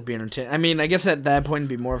show. That'd be entertaining. I mean, I guess at that point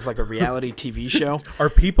it'd be more of like a reality TV show. Are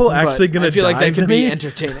people actually going to die? I feel like that could be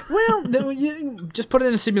entertaining. Well, you just put it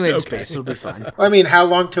in a simulated space. It'll be fun. Well, I mean, how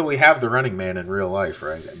long till we have the Running Man in real life,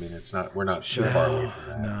 right? I mean, we're not too far away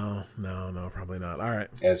from that. No, probably not. All right.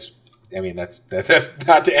 That's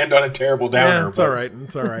not to end on a terrible downer. Yeah, it's all right.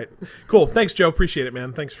 It's all right. Cool. Thanks, Joe. Appreciate it,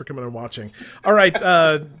 man. Thanks for coming and watching. All right.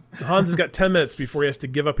 Hans has got 10 minutes before he has to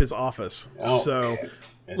give up his office. So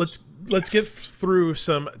let's get through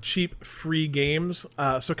some cheap free games.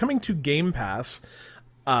 So coming to Game Pass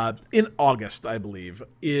in August, I believe,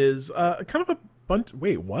 is kind of a bunch.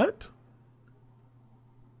 Wait, what?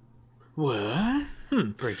 What?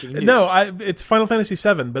 Breaking news. No, it's Final Fantasy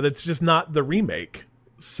VII, but it's just not the remake.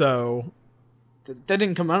 So that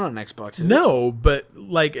didn't come out on Xbox. No, but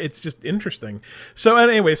like it's just interesting. So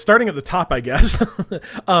anyway, starting at the top, I guess.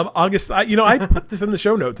 August. I put this in the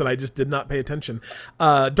show notes and I just did not pay attention.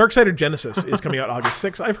 Darksider Genesis is coming out August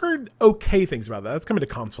 6th. I've heard okay things about that. That's coming to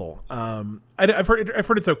console. I've heard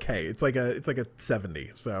it's okay. It's like a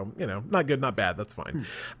 70. So not good, not bad. That's fine.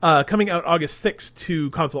 Coming out August 6th to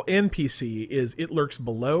console and PC is It Lurks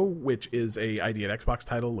Below, which is a ID at Xbox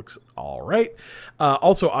title. Looks all right.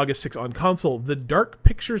 Also August 6th on console, the Dark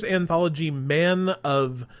Pictures anthology Man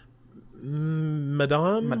of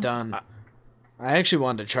Medan. Medan. I actually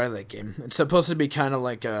wanted to try that game. It's supposed to be kind of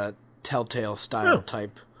like a Telltale style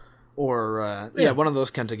type. Or, one of those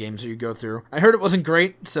kinds of games that you go through. I heard it wasn't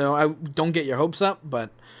great, so I don't get your hopes up, but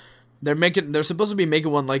They're supposed to be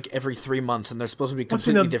making one like every 3 months, and they're supposed to be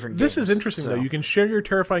completely different games. This is interesting, though. You can share your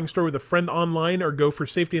terrifying story with a friend online or go for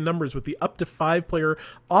safety in numbers with the up to 5-player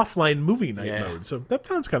offline movie night mode. So that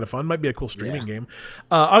sounds kind of fun. Might be a cool streaming game.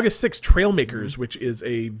 August 6th, Trailmakers, which is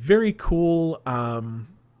a very cool...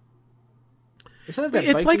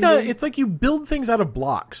 It's like you build things out of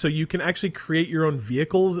blocks, so you can actually create your own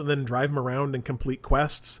vehicles and then drive them around and complete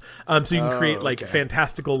quests. So you can create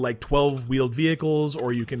fantastical 12-wheeled vehicles,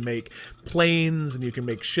 or you can make planes and you can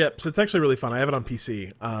make ships. It's actually really fun. I have it on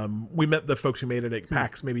PC. We met the folks who made it at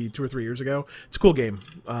PAX maybe 2 or 3 years ago. It's a cool game.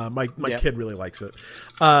 My kid really likes it.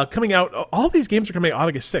 Coming out, all these games are coming out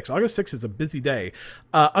August 6th. August 6th is a busy day.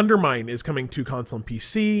 Undermine is coming to console and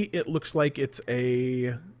PC. It looks like it's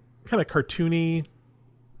a kind of cartoony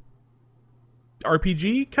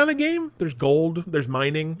RPG kind of game. There's gold, there's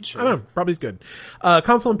mining. Sure. I don't know, probably good.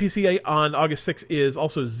 Console and PC on August 6th is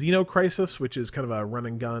also Xenocrisis, which is kind of a run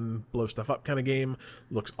and gun, blow stuff up kind of game.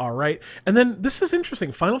 Looks all right. And then this is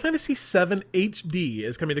interesting. Final Fantasy VII HD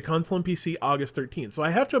is coming to console and PC August 13th. So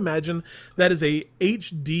I have to imagine that is a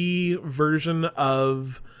HD version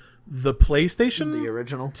of the PlayStation the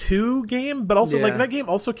original 2 game, but also that game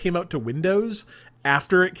also came out to Windows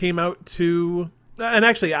after it came out to, and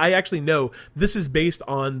I actually know this is based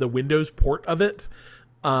on the Windows port of it,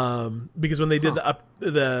 because when they did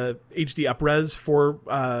the HD upres for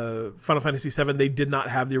Final Fantasy VII, they did not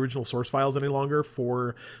have the original source files any longer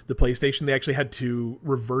for the PlayStation. They actually had to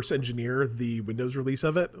reverse engineer the Windows release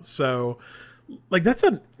of it. So that's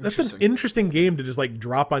an interesting game to just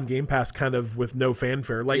drop on Game Pass kind of with no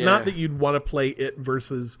fanfare. Not that you'd want to play it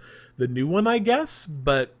versus the new one, I guess,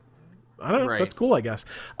 but I don't know. Right. That's cool, I guess.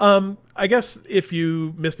 I guess if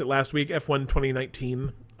you missed it last week, F1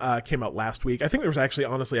 2019 came out last week. I think there was actually,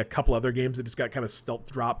 honestly, a couple other games that just got kind of stealth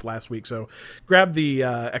dropped last week. So grab the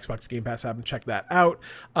Xbox Game Pass app and check that out.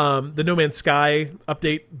 The No Man's Sky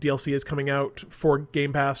update DLC is coming out for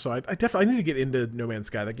Game Pass. So I definitely need to get into No Man's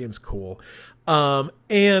Sky. That game's cool.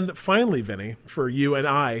 And finally, Vinny, for you and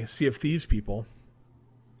I, Sea of Thieves people,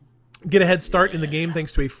 get a head start in the game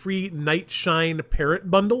thanks to a free Nightshine Parrot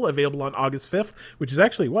bundle available on August 5th, which is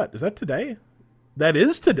actually what? Is that today? That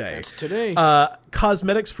is today. That's today.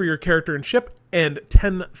 Cosmetics for your character and ship and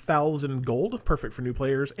 10,000 gold, perfect for new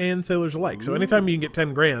players and sailors alike. So anytime you can get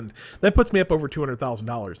 10 grand, that puts me up over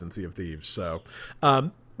 $200,000 in Sea of Thieves. So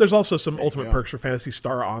there's also some ultimate perks for Phantasy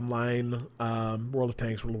Star Online, World of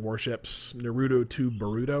Tanks, World of Warships, Naruto 2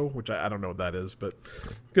 Boruto, which I don't know what that is, but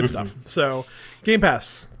good stuff. So Game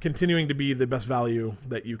Pass, continuing to be the best value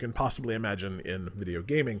that you can possibly imagine in video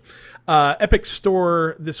gaming. Epic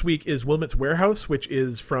Store this week is Wilmot's Warehouse, which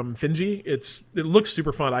is from Finji. It looks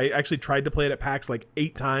super fun. I actually tried to play it at PAX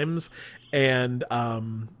 8 times, and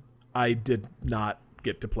I did not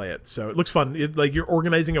get to play it. So it looks fun. You're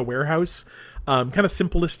organizing a warehouse. Kind of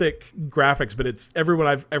simplistic graphics, but it's everyone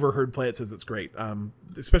I've ever heard play it says it's great,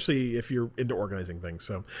 especially if you're into organizing things.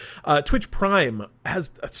 So Twitch Prime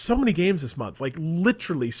has so many games this month,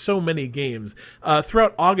 literally so many games.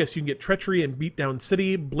 Throughout August, you can get Treachery and Beatdown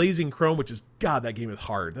City, Blazing Chrome, which is, God, that game is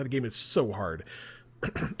hard. That game is so hard.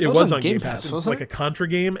 It was on Game Pass. It's like a Contra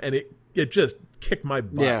game, and it just kicked my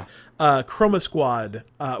butt. Yeah. Chroma Squad,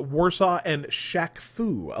 Warsaw, and Shaq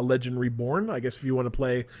Fu, A Legend Reborn. I guess if you want to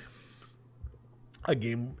play a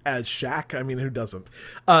game as Shaq, I mean, who doesn't?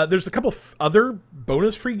 There's a couple other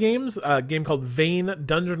bonus free games. A game called Vane,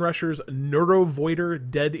 Dungeon Rushers,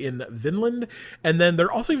 Neurovoider, Dead in Vinland. And then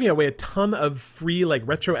they're also giving away a ton of free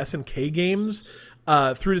retro SNK games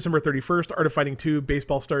through December 31st, Art of Fighting 2,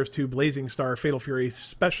 Baseball Stars 2, Blazing Star, Fatal Fury,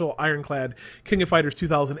 Special, Ironclad, King of Fighters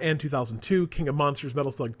 2000 and 2002, King of Monsters,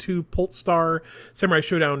 Metal Slug 2, Polestar, Samurai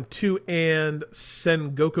Showdown 2, and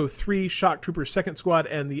Sengoku 3, Shock Troopers 2nd Squad,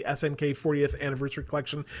 and the SNK 40th Anniversary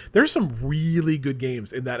Collection. There's some really good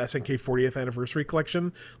games in that SNK 40th Anniversary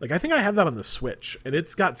Collection. I think I have that on the Switch, and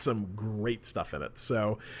it's got some great stuff in it.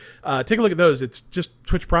 So take a look at those. It's just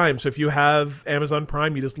Twitch Prime. So if you have Amazon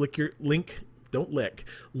Prime, you just link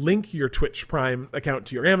your Twitch Prime account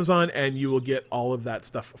to your Amazon, and you will get all of that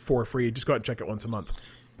stuff for free. Just go out and check it once a month.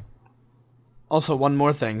 Also, one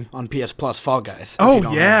more thing on PS Plus, Fall Guys.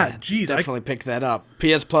 Oh, yeah. Jeez. Definitely pick that up.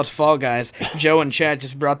 PS Plus Fall Guys. Joe and Chad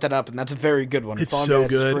just brought that up, and that's a very good one. It's Fall so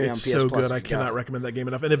Guys good. Is free It's on PS so Plus good. I cannot recommend that game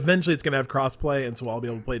enough. And eventually it's going to have crossplay, and so I'll be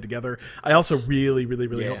able to play it together. I also really, really,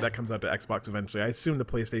 really hope that comes out to Xbox eventually. I assume the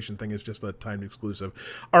PlayStation thing is just a timed exclusive.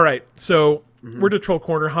 All right. So we're to Troll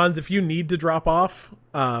Corner. Hans, if you need to drop off...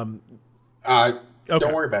 Okay.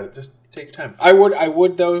 Don't worry about it. Just take your time. I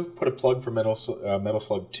would though put a plug for Metal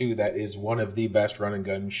Slug 2. That is one of the best run and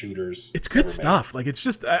gun shooters. It's good stuff. Like, it's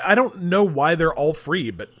just, I don't know why they're all free,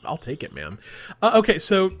 but I'll take it, man. Okay,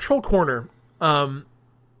 so Troll Corner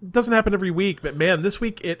doesn't happen every week, but man, this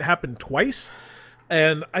week it happened twice,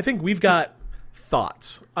 and I think we've got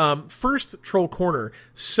thoughts. First, Troll Corner.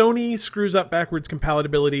 Sony screws up backwards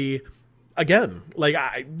compatibility again. Like,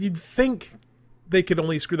 you'd think they could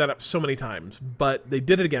only screw that up so many times, but they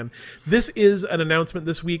did it again. This is an announcement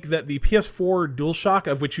this week that the PS4 DualShock,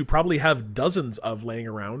 of which you probably have dozens of laying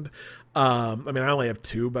around. I mean, I only have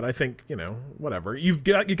 2, but I think, whatever. You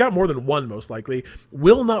got more than one, most likely.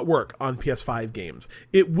 Will not work on PS5 games.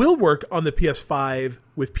 It will work on the PS5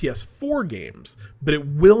 with PS4 games, but it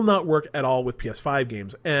will not work at all with PS5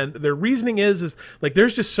 games. And their reasoning is like,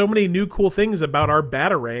 there's just so many new cool things about our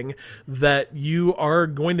Batarang that you are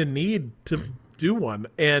going to need to do one.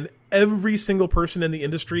 And every single person in the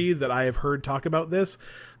industry that I have heard talk about this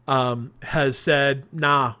has said,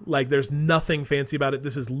 nah, like, there's nothing fancy about it.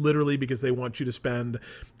 This is literally because they want you to spend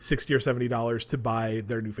 $60 or $70 to buy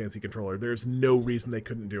their new fancy controller. There's no reason they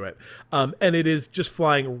couldn't do it. And it is just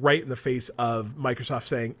flying right in the face of Microsoft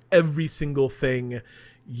saying every single thing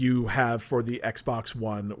you have for the Xbox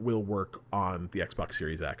One will work on the Xbox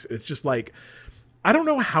Series X. It's just like, I don't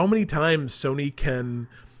know how many times Sony can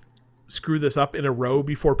screw this up in a row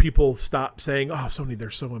before people stop saying, oh, Sony, they're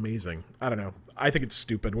so amazing. I don't know. I think it's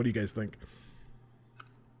stupid. What do you guys think?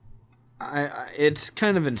 It's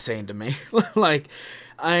kind of insane to me. Like,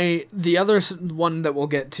 the other one that we'll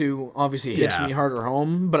get to obviously hits me harder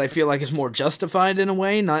home, but I feel like it's more justified in a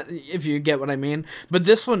way, not if you get what I mean. But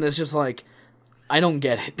this one is just like, I don't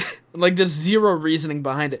get it. Like, there's zero reasoning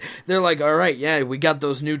behind it. They're like, all right, yeah, we got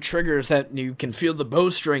those new triggers that you can feel the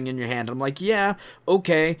bowstring in your hand. I'm like, yeah,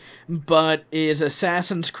 okay, but is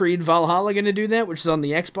Assassin's Creed Valhalla going to do that, which is on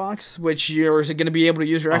the Xbox, which you're going to be able to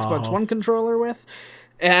use your Xbox One controller with?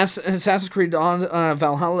 Assassin's Creed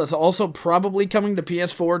Valhalla is also probably coming to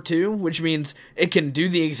PS4 too, which means it can do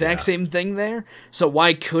the exact same thing there. So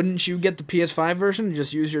why couldn't you get the PS5 version and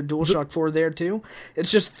just use your DualShock 4 there too?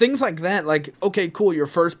 It's just things like that. Like, okay, cool, your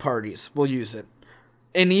first parties will use it.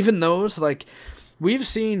 And even those, like, we've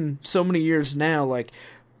seen so many years now, like,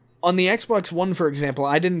 on the Xbox One, for example,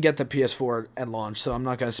 I didn't get the PS4 at launch, so I'm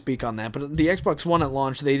not going to speak on that. But the Xbox One at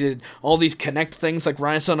launch, they did all these Kinect things, like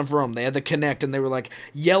Rise Son of Rome. They had the Kinect, and they were like,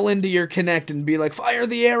 yell into your Kinect and be like, fire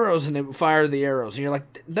the arrows, and it would fire the arrows. And you're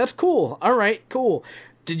like, that's cool. All right, cool.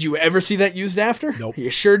 Did you ever see that used after? Nope.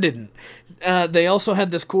 You sure didn't. They also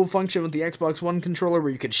had this cool function with the Xbox One controller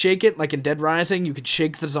where you could shake it, like in Dead Rising. You could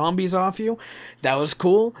shake the zombies off you. That was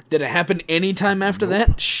cool. Did it happen any time after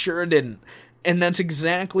that? Sure didn't. And that's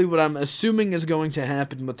exactly what I'm assuming is going to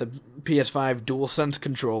happen with the PS5 DualSense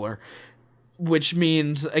controller, which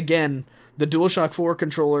means, again, the DualShock 4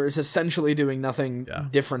 controller is essentially doing nothing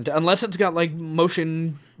different, unless it's got, like,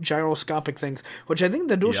 motion gyroscopic things, which I think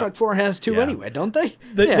the DualShock 4 has too anyway, don't they?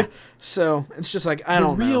 So it's just like, I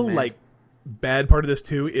don't know. The real, like, bad part of this,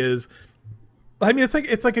 too, is, I mean, it's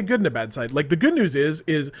like a good and a bad side. Like, the good news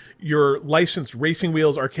is your licensed racing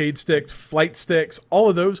wheels, arcade sticks, flight sticks, all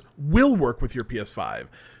of those will work with your PS5.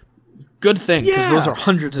 Good thing, because those are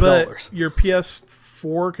hundreds of dollars. Your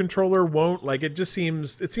PS4 controller won't. Like, it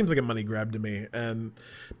seems like a money grab to me. And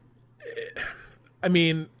I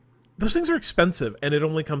mean, those things are expensive, and it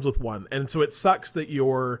only comes with one. And so it sucks that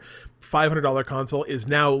your $500 console is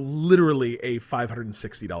now literally a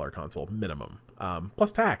 $560 console minimum,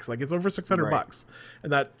 plus tax. Like, it's over $600,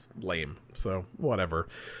 and that's lame. So whatever.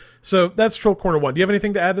 So that's Troll Corner 1. Do you have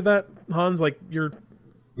anything to add to that, Hans? Like, you're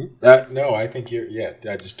no, I think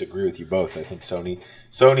I just agree with you both. I think Sony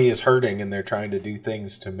is hurting, and they're trying to do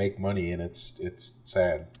things to make money, and it's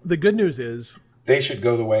sad. The good news is they should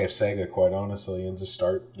go the way of Sega, quite honestly, and just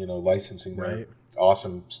start, licensing their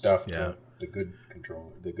awesome stuff to the good controller,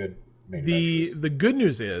 the good manufacturers. The good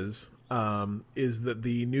news is that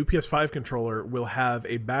the new PS5 controller will have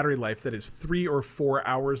a battery life that is 3 or 4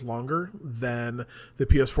 hours longer than the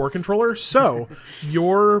PS4 controller. So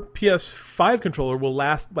your PS5 controller will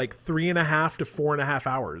last like 3.5 to 4.5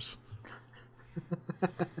 hours.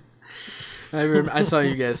 I saw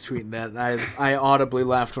you guys tweeting that. I audibly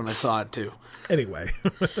laughed when I saw it too. Anyway,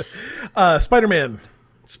 Spider-Man.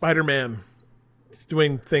 It's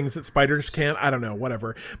doing things that spiders can't. I don't know,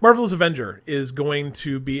 whatever. Marvel's Avenger is going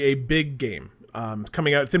to be a big game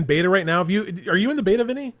coming out. It's in beta right now. Are you in the beta,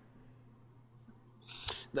 Vinny?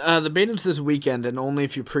 The beta's this weekend, and only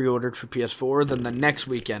if you pre-ordered for PS4. Then the next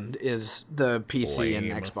weekend is the PC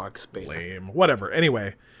and Xbox beta. Whatever.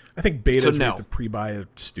 Anyway, I think betas So we no. have to pre-buy are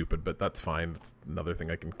stupid, but that's fine. It's another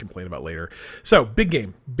thing I can complain about later. So, big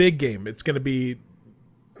game. It's going to be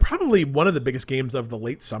probably one of the biggest games of the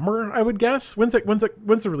late summer, I would guess. When's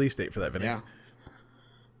the release date for that, Vinny? Yeah. Okay,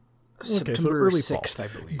 so September early 6th, fall. I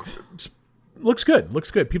believe. Looks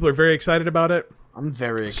good. People are very excited about it. I'm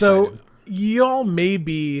very excited. So, y'all may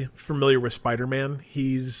be familiar with Spider-Man.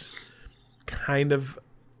 He's kind of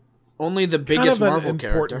Only the biggest an Marvel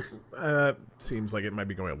character. Seems like it might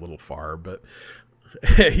be going a little far, but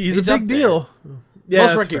he's a up big there. deal. Yeah,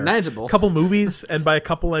 Most that's fair. recognizable. Couple movies, and by a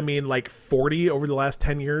couple I mean like 40 over the last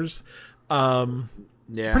 10 years.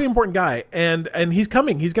 Yeah. Pretty important guy, and he's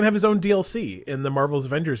coming. He's gonna have his own DLC in the Marvel's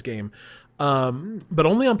Avengers game, but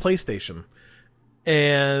only on PlayStation,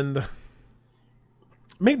 and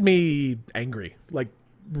made me angry. Like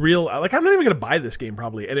I'm not even gonna buy this game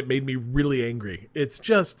probably, and it made me really angry. It's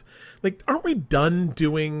just like, aren't we done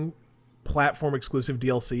doing platform exclusive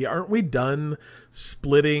DLC? Aren't we done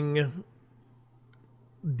splitting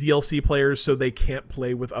DLC players so they can't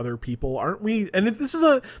play with other people? Aren't we? And if this is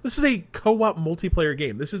a co-op multiplayer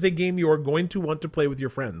game. This is a game you are going to want to play with your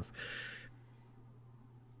friends.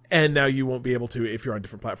 And now you won't be able to if you're on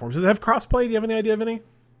different platforms. Does it have crossplay? Do you have any idea of any?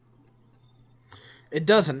 It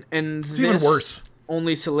doesn't, and It's even worse.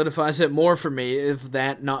 Only solidifies it more for me if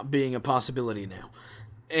that not being a possibility now.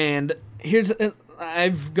 And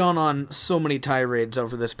I've gone on so many tirades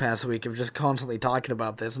over this past week of just constantly talking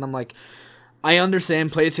about this, and I'm like, I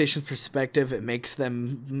understand PlayStation's perspective. It makes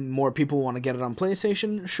more people want to get it on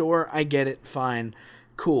PlayStation. Sure, I get it. Fine.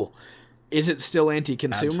 Cool. Is it still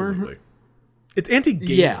anti-consumer? Absolutely. It's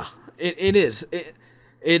anti-gaming. Yeah, it is.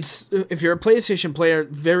 It's if you're a PlayStation player,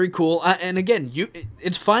 very cool. And again,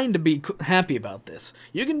 it's fine to be happy about this.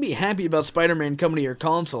 You can be happy about Spider-Man coming to your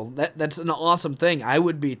console. That's an awesome thing. I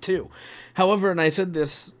would be too. However, and I said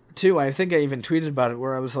this too, I think I even tweeted about it,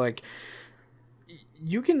 where I was like,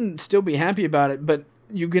 you can still be happy about it, but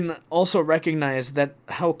you can also recognize that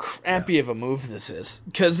how crappy of a move this is.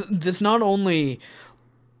 Because this not only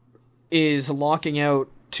is locking out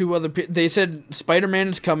two other people. They said Spider-Man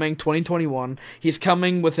is coming 2021. He's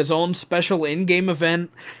coming with his own special in-game event.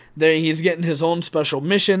 He's getting his own special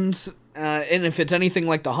missions. And if it's anything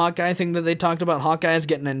like the Hawkeye thing that they talked about, Hawkeye is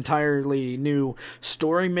getting an entirely new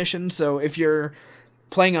story mission. So if you're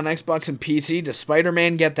playing on Xbox and PC, does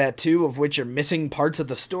Spider-Man get that too, of which you're missing parts of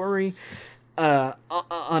the story?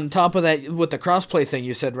 On top of that, with the crossplay thing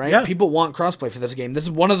you said, right? Yeah. People want crossplay for this game. This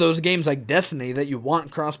is one of those games like Destiny that you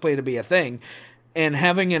want crossplay to be a thing. And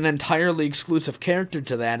having an entirely exclusive character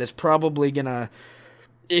to that is probably gonna,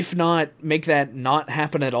 if not make that not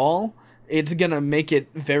happen at all, it's gonna make it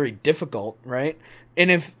very difficult, right?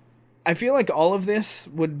 And if I feel like all of this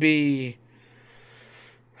would be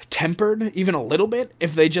tempered even a little bit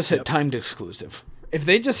if they just hit timed exclusive. If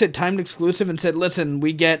they just hit timed exclusive and said, listen,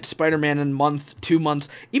 we get Spider-Man in month, 2 months,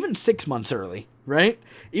 even 6 months early, right?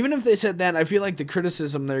 Even if they said that, I feel like the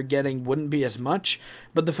criticism they're getting wouldn't be as much.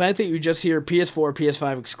 But the fact that you just hear PS4,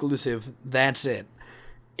 PS5 exclusive, that's it.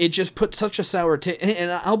 It just puts such a sour taste. And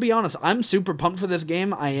I'll be honest, I'm super pumped for this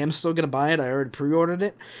game. I am still going to buy it. I already pre-ordered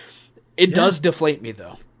it. It does deflate me,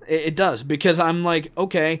 though. It does, because I'm like,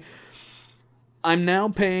 okay, I'm now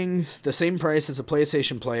paying the same price as a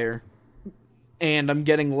PlayStation player, and I'm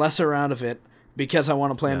getting lesser out of it because I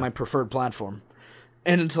want to play on my preferred platform.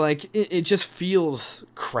 And it's like, it just feels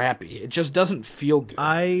crappy. It just doesn't feel good.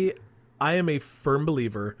 I am a firm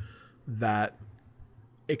believer that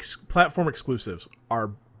platform exclusives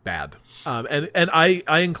are bad. And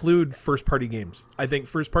I include first-party games. I think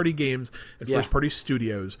first-party games and first-party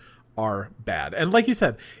studios are bad. And like you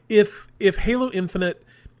said, if Halo Infinite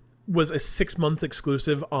was a 6 month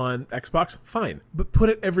exclusive on Xbox, fine. But put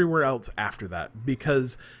it everywhere else after that,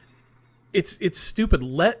 because it's stupid.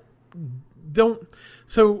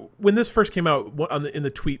 So when this first came out in the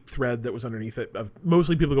tweet thread that was underneath it, of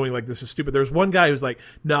mostly people going like, this is stupid, there's one guy who's like,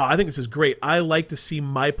 no, I think this is great. I like to see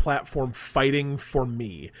my platform fighting for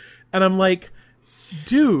me. And I'm like,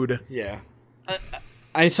 dude. Yeah.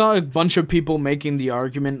 I saw a bunch of people making the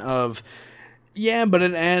argument of, yeah, but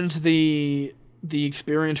it adds the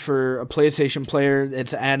experience for a PlayStation player.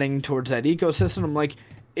 It's adding towards that ecosystem. I'm like,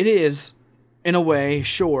 it is. In a way,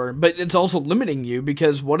 sure, but it's also limiting you,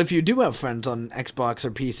 because what if you do have friends on Xbox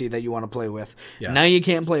or PC that you want to play with? Yeah. Now you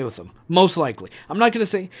can't play with them, most likely. I'm not going to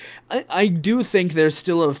say... I do think there's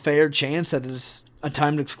still a fair chance that it's a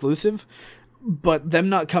timed exclusive, but them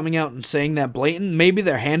not coming out and saying that blatant, maybe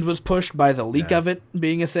their hand was pushed by the leak of it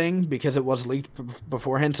being a thing, because it was leaked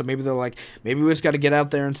beforehand, so maybe they're like, maybe we just got to get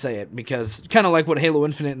out there and say it, because kind of like what Halo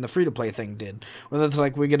Infinite and the free-to-play thing did, where it's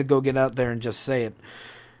like, we got to go get out there and just say it.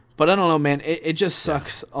 But I don't know, man. It just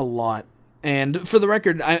sucks a lot. And for the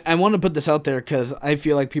record, I want to put this out there because I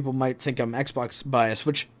feel like people might think I'm Xbox biased,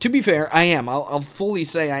 which, to be fair, I am. I'll fully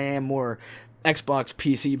say I am more Xbox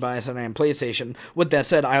PC biased than I am PlayStation. With that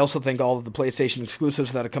said, I also think all of the PlayStation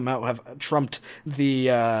exclusives that have come out have trumped the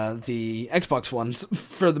Xbox ones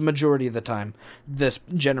for the majority of the time this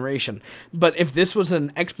generation. But if this was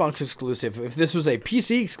an Xbox exclusive, if this was a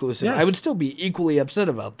PC exclusive, I would still be equally upset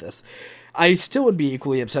about this. I still would be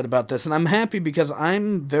equally upset about this, and I'm happy because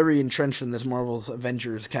I'm very entrenched in this Marvel's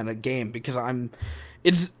Avengers kind of game because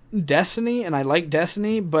it's Destiny, and I like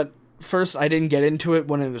Destiny, but first, I didn't get into it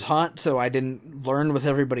when it was hot, so I didn't learn with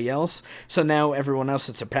everybody else. So now everyone else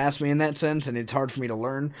has surpassed me in that sense, and it's hard for me to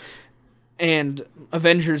learn. And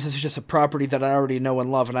Avengers is just a property that I already know and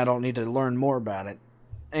love, and I don't need to learn more about it.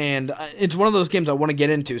 And it's one of those games I want to get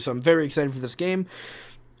into, so I'm very excited for this game.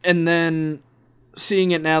 And then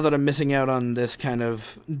seeing it now that I'm missing out on this kind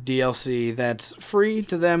of DLC that's free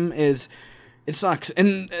to them it sucks.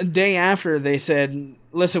 And a day after, they said,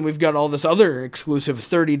 listen, we've got all this other exclusive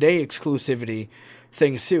 30-day exclusivity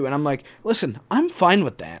things too. And I'm like, listen, I'm fine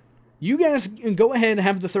with that. You guys go ahead and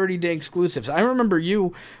have the 30-day exclusives. I remember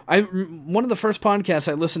one of the first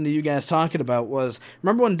podcasts I listened to you guys talking about was,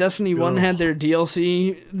 remember when Destiny 1 had their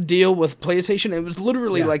DLC deal with PlayStation? It was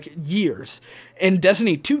literally like years. And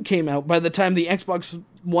Destiny 2 came out by the time the Xbox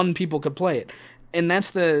One people could play it. And that's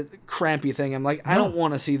the crappy thing. I'm like, I don't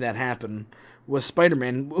want to see that happen with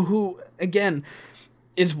Spider-Man, who, again,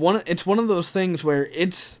 it's one of those things where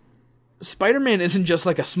Spider-Man isn't just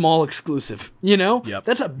like a small exclusive, you know? Yep.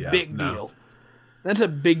 That's a big deal. That's a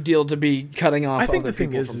big deal to be cutting off other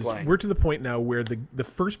people from playing. We're to the point now where the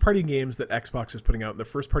first-party games that Xbox is putting out, the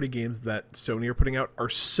first-party games that Sony are putting out are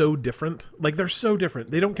so different. Like, they're so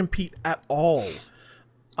different. They don't compete at all.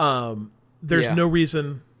 There's no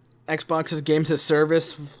reason... Xbox is games as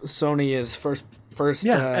service. Sony is first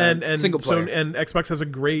and single player. And Xbox has a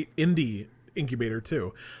great indie incubator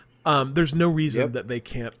too. There's no reason that they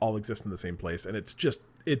can't all exist in the same place, and it's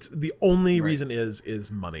the only reason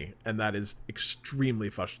is money, and that is extremely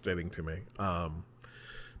frustrating to me.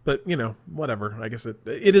 But whatever. I guess it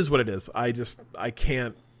is what it is. I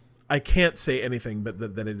can't say anything but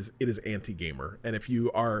that it is anti-gamer. And if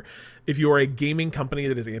you are a gaming company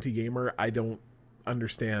that is anti-gamer, I don't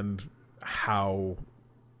understand how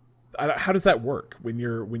does that work when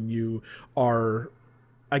you are.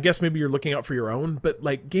 I guess maybe you're looking out for your own, but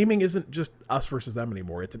like gaming isn't just us versus them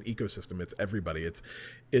anymore. It's an ecosystem. It's everybody.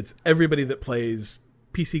 It's everybody that plays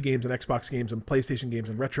PC games and Xbox games and PlayStation games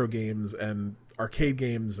and retro games and arcade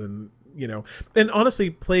games and and honestly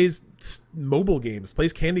plays mobile games,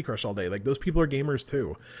 plays Candy Crush all day. Like those people are gamers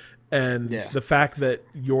too. And the fact that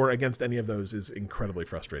you're against any of those is incredibly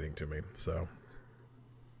frustrating to me. So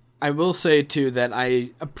I will say, too, that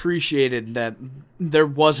I appreciated that there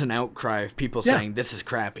was an outcry of people saying, this is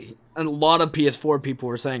crappy. And a lot of PS4 people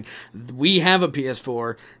were saying, we have a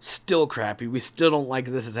PS4, still crappy. We still don't like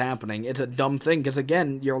this is happening. It's a dumb thing, because,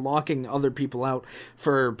 again, you're locking other people out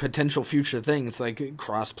for potential future things, like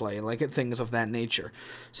crossplay, like things of that nature.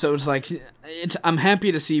 So it's like, I'm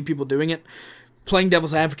happy to see people doing it. Playing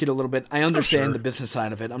devil's advocate a little bit, I understand the business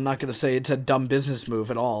side of it. I'm not going to say it's a dumb business move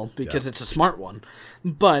at all, because it's a smart one.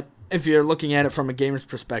 But if you're looking at it from a gamer's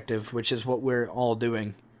perspective, which is what we're all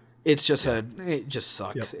doing, it's just it just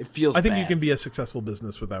sucks. It feels I think bad. you can be a successful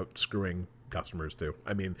business without screwing customers too.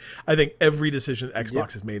 I mean, I think every decision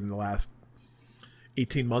Xbox has made in the last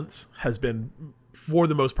 18 months has been, for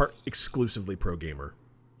the most part, exclusively pro-gamer.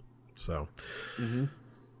 So, do you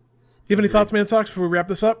have any thoughts, Man Socks, before we wrap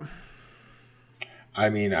this up? I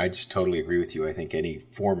mean, I just totally agree with you. I think any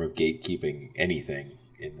form of gatekeeping anything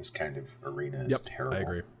in this kind of arena is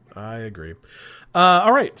terrible. I agree.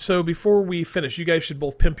 All right, so before we finish, you guys should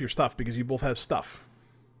both pimp your stuff because you both have stuff.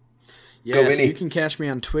 Yeah, so you can catch me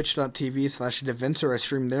on twitch.tv/Devincer. I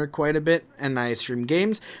stream there quite a bit, and I stream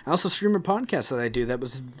games. I also stream a podcast that I do that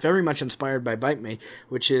was very much inspired by Bite Me,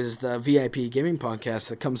 which is the VIP gaming podcast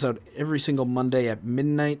that comes out every single Monday at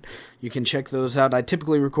midnight. You can check those out. I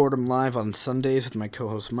typically record them live on Sundays with my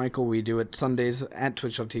co-host Michael. We do it Sundays at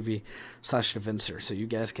twitch.tv/Devincer, so you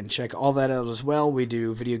guys can check all that out as well. We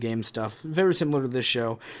do video game stuff, very similar to this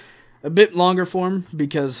show. A bit longer form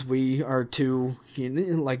because we are two,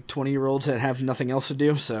 20-year-olds that have nothing else to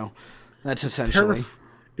do. So that's essentially.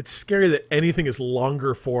 It's scary that anything is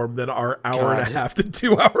longer form than our hour and a half to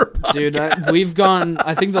 2 hour podcast. Dude, we've gone.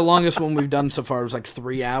 I think the longest one we've done so far was like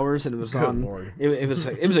 3 hours, and it was Lord. It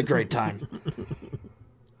was a great time.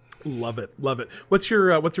 Love it. What's your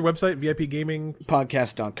website? VIP Gaming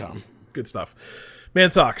Podcast.com. Good stuff.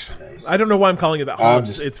 Man Socks. Nice. I don't know why I'm calling it that. Hans.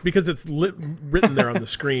 Just- It's because it's written there on the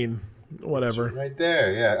screen. Whatever. Right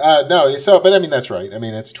there, yeah. No, so, but I mean, that's right. I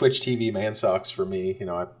mean, it's Twitch TV Man Socks for me. You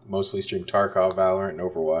know, I mostly stream Tarkov, Valorant, and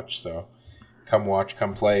Overwatch, so come watch,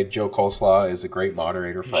 come play. Joe Coleslaw is a great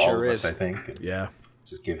moderator for all of us, I think. And Yeah.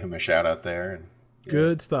 just give him a shout out there. And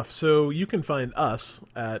Good stuff. So you can find us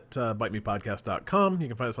at bitemepodcast.com. You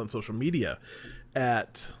can find us on social media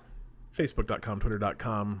at facebook.com,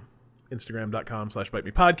 twitter.com,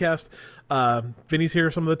 instagram.com/bitemepodcast. Vinny's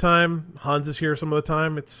here some of the time. Hans is here some of the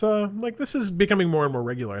time. It's like this is becoming more and more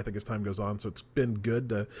regular, I think, as time goes on. So it's been good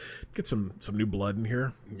to get some new blood in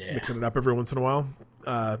here, mixing it up every once in a while.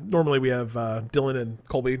 Normally we have Dylan and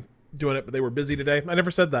Colby doing it, but they were busy today. I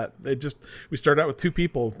never said that. We started out with 2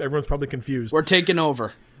 people. Everyone's probably confused. We're taking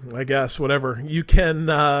over. I guess, whatever. You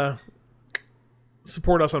can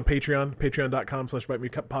support us on Patreon,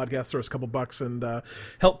 patreon.com/bitemepodcast. Throw us a couple bucks and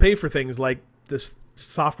help pay for things like this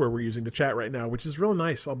software we're using to chat right now, which is real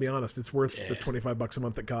nice. I'll be honest. It's worth the $25 a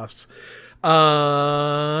month it costs.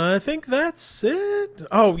 I think that's it.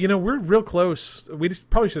 Oh, we're real close. We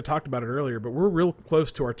probably should have talked about it earlier, but we're real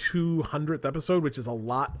close to our 200th episode, which is a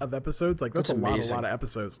lot of episodes. Like that's a lot of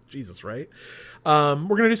episodes. Jesus, right? We're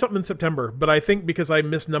going to do something in September, but I think because I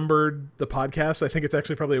misnumbered the podcast, I think it's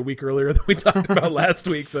actually probably a week earlier than we talked about last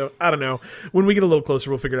week. So I don't know. When we get a little closer,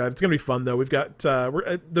 we'll figure it out. It's going to be fun though. We've got, we're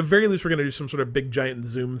at the very least, we're going to do some sort of big giant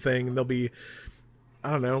Zoom thing. There'll be,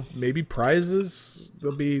 I don't know, maybe prizes.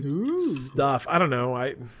 There'll be stuff. I don't know.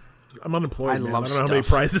 I'm unemployed. I I don't know stuff. how many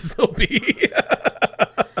prizes there'll be.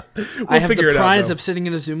 I have the prize out, of sitting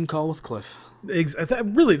in a Zoom call with Cliff.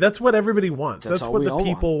 Really, that's what everybody wants. That's what the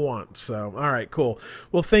people want. So, all right, cool.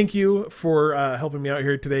 Well, thank you for helping me out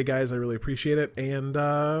here today, guys. I really appreciate it.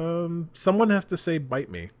 And someone has to say, "Bite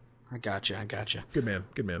me." I gotcha. Good man.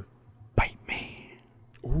 Bite me.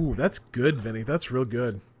 Ooh, that's good, Vinny. That's real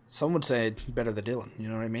good. Some would say better than Dylan. You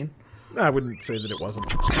know what I mean? I wouldn't say that it wasn't.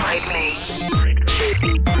 Bite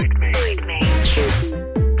me.